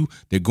attack you.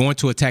 They're going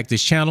to attack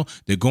this channel.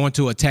 They're going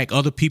to attack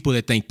other people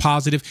that think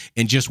positive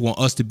and just want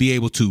us to be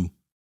able to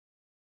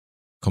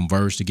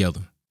converge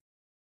together.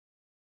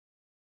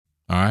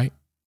 All right?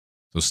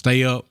 So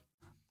stay up.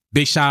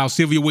 Big shout out,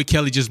 Sylvia Wood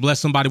Kelly just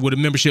blessed somebody with a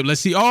membership. Let's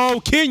see.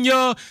 Oh,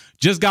 Kenya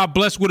just got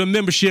blessed with a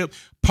membership.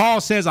 Paul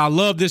says, I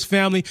love this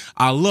family.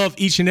 I love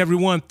each and every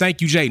one.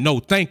 Thank you, Jay. No,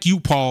 thank you,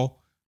 Paul.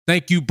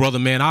 Thank you, brother,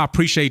 man. I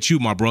appreciate you,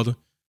 my brother.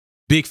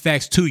 Big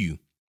facts to you.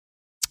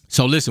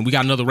 So listen, we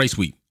got another race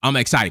week. I'm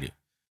excited.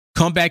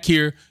 Come back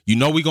here. You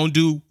know we're going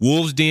to do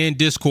Wolves Den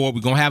Discord.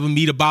 We're going to have a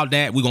meet about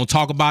that. We're going to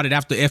talk about it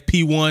after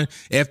FP1,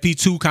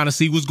 FP2, kind of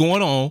see what's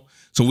going on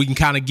so we can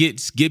kind of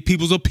get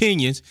people's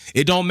opinions.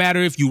 It don't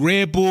matter if you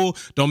Red Bull,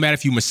 don't matter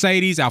if you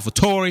Mercedes,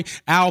 AlphaTauri,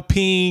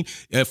 Alpine,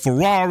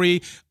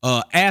 Ferrari,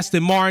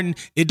 Aston Martin.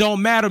 It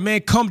don't matter,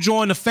 man. Come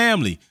join the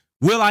family.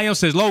 Will I Am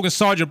says Logan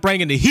Sargent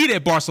bringing the heat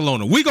at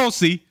Barcelona. We going to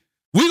see.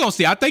 We going to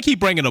see. I think he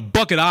bringing a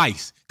bucket of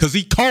ice because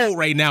he cold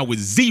right now with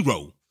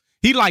zero.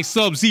 He like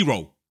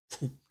Sub-Zero.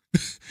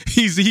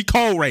 He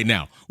cold right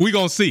now. We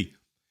gonna see,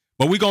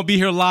 but we gonna be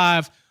here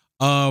live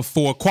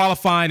for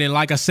qualifying. And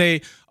like I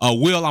say,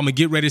 Will, I'm gonna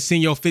get ready to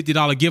send your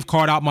 $50 gift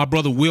card out. My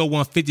brother Will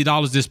won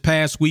 $50 this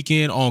past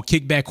weekend on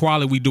Kickback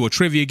Quality. We do a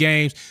trivia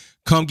games.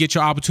 Come get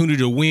your opportunity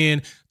to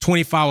win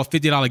 $25 or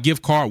 $50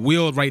 gift card.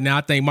 Will, right now,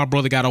 I think my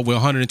brother got over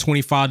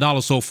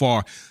 $125 so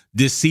far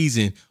this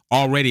season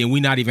already, and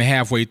we're not even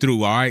halfway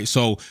through. All right,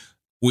 so.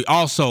 We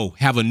also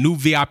have a new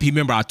VIP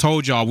member. I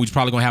told y'all we was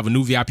probably going to have a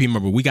new VIP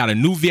member. We got a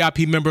new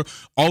VIP member.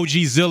 OG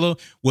Zilla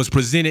was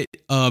presented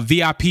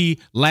VIP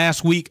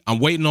last week. I'm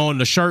waiting on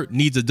the shirt.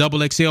 Needs a double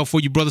XL for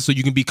you, brother, so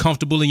you can be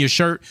comfortable in your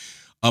shirt.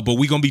 But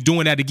we're going to be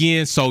doing that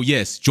again. So,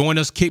 yes, join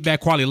us,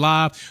 Kickback Quality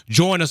Live.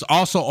 Join us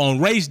also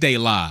on Race Day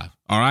Live,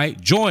 all right?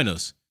 Join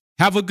us.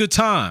 Have a good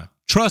time.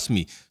 Trust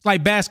me. It's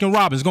like Baskin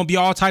Robbins. It's going to be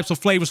all types of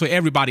flavors for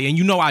everybody. And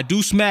you know I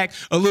do smack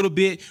a little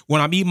bit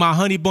when I'm eating my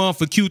honey bun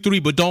for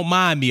Q3, but don't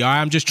mind me, all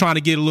right? I'm just trying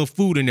to get a little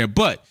food in there.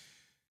 But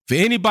for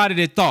anybody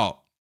that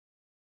thought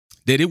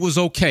that it was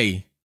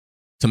okay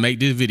to make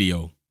this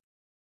video,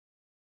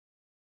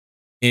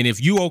 and if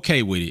you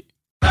okay with it,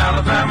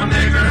 Alabama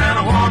nigger and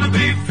I want to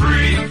be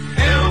free.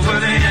 Hell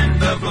with the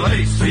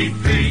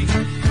NAACP.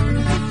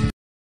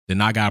 then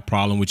I got a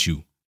problem with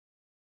you.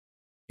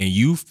 And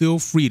you feel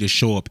free to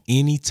show up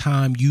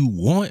anytime you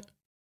want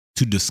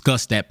to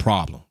discuss that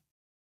problem.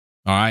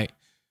 All right?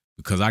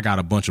 Because I got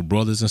a bunch of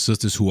brothers and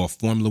sisters who are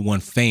Formula One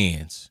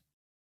fans.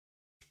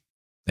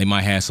 They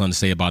might have something to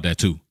say about that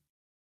too.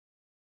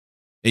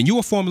 And you're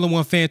a Formula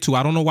One fan too.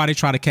 I don't know why they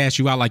try to cast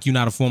you out like you're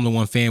not a Formula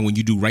One fan when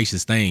you do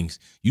racist things.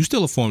 You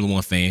still a Formula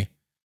One fan.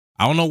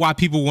 I don't know why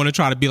people want to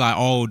try to be like,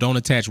 oh, don't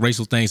attach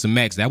racial things to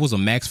Max. That was a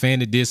Max fan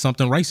that did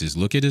something racist.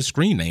 Look at his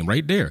screen name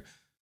right there.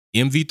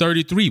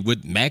 MV33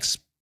 with Max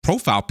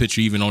profile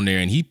picture even on there,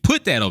 and he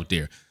put that up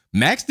there.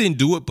 Max didn't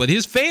do it, but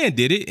his fan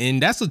did it,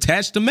 and that's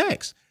attached to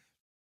Max.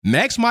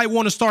 Max might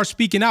want to start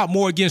speaking out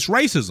more against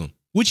racism,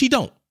 which he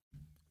don't.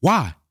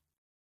 Why?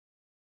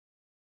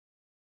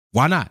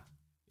 Why not?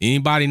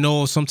 Anybody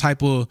know some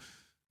type of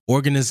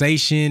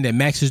organization that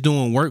Max is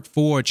doing work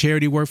for,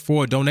 charity work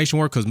for, donation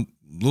work? Because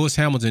Lewis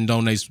Hamilton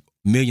donates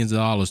millions of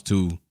dollars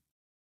to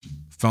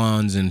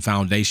funds and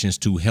foundations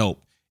to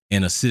help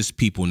and assist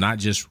people, not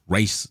just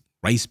race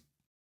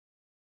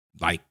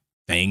like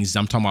things.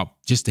 I'm talking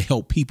about just to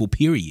help people,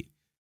 period.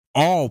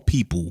 All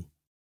people.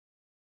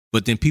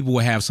 But then people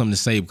will have something to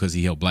say because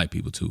he helped black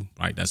people too,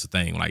 right? That's the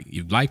thing. Like,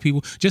 if black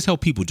people, just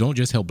help people. Don't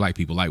just help black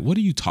people. Like, what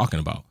are you talking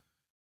about?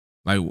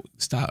 Like,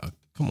 stop.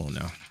 Come on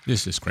now.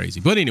 This is crazy.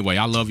 But anyway,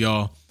 I love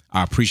y'all.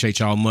 I appreciate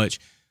y'all much.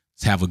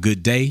 Let's have a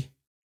good day.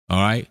 All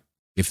right.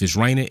 If it's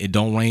raining, it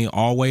don't rain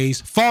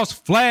always. False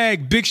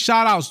Flag, big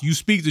shout outs. You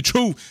speak the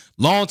truth.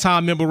 Long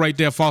time member right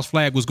there. False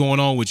Flag, what's going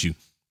on with you?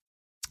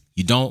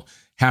 You don't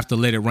have to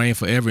let it rain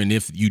forever. And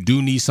if you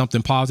do need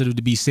something positive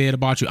to be said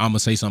about you, I'm going to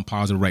say something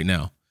positive right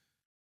now.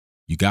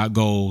 You got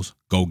goals,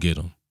 go get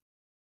them.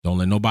 Don't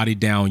let nobody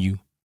down you.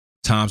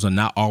 Times are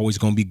not always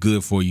going to be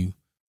good for you,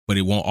 but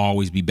it won't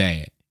always be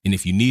bad. And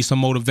if you need some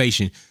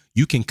motivation,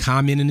 you can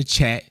comment in the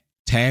chat,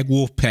 tag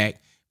Wolfpack.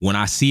 When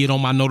I see it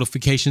on my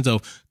notifications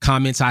of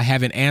comments I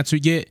haven't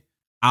answered yet,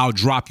 I'll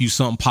drop you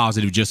something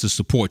positive just to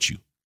support you.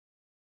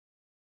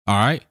 All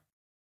right?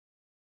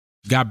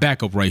 Got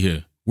backup right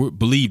here.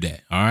 Believe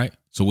that. All right?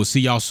 So we'll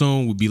see y'all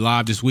soon. We'll be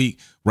live this week.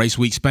 Race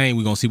Week Spain.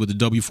 We're going to see what the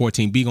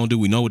W14B going to do.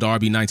 We know what the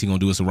RB19 going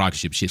to do. It's a rocket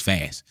ship. Shit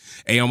fast.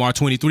 AMR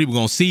 23 we're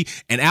going to see.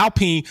 And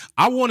Alpine,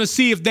 I want to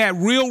see if that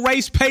real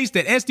race pace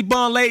that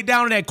Esteban laid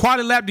down in that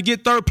quality lap to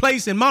get third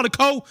place in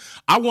Monaco,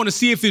 I want to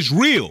see if it's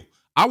real.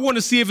 I want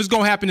to see if it's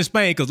going to happen in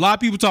Spain, because a lot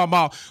of people talking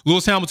about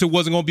Lewis Hamilton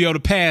wasn't going to be able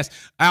to pass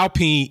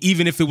Alpine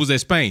even if it was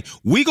at Spain.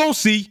 We going to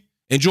see.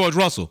 And George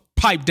Russell,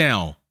 pipe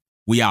down.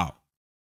 We out.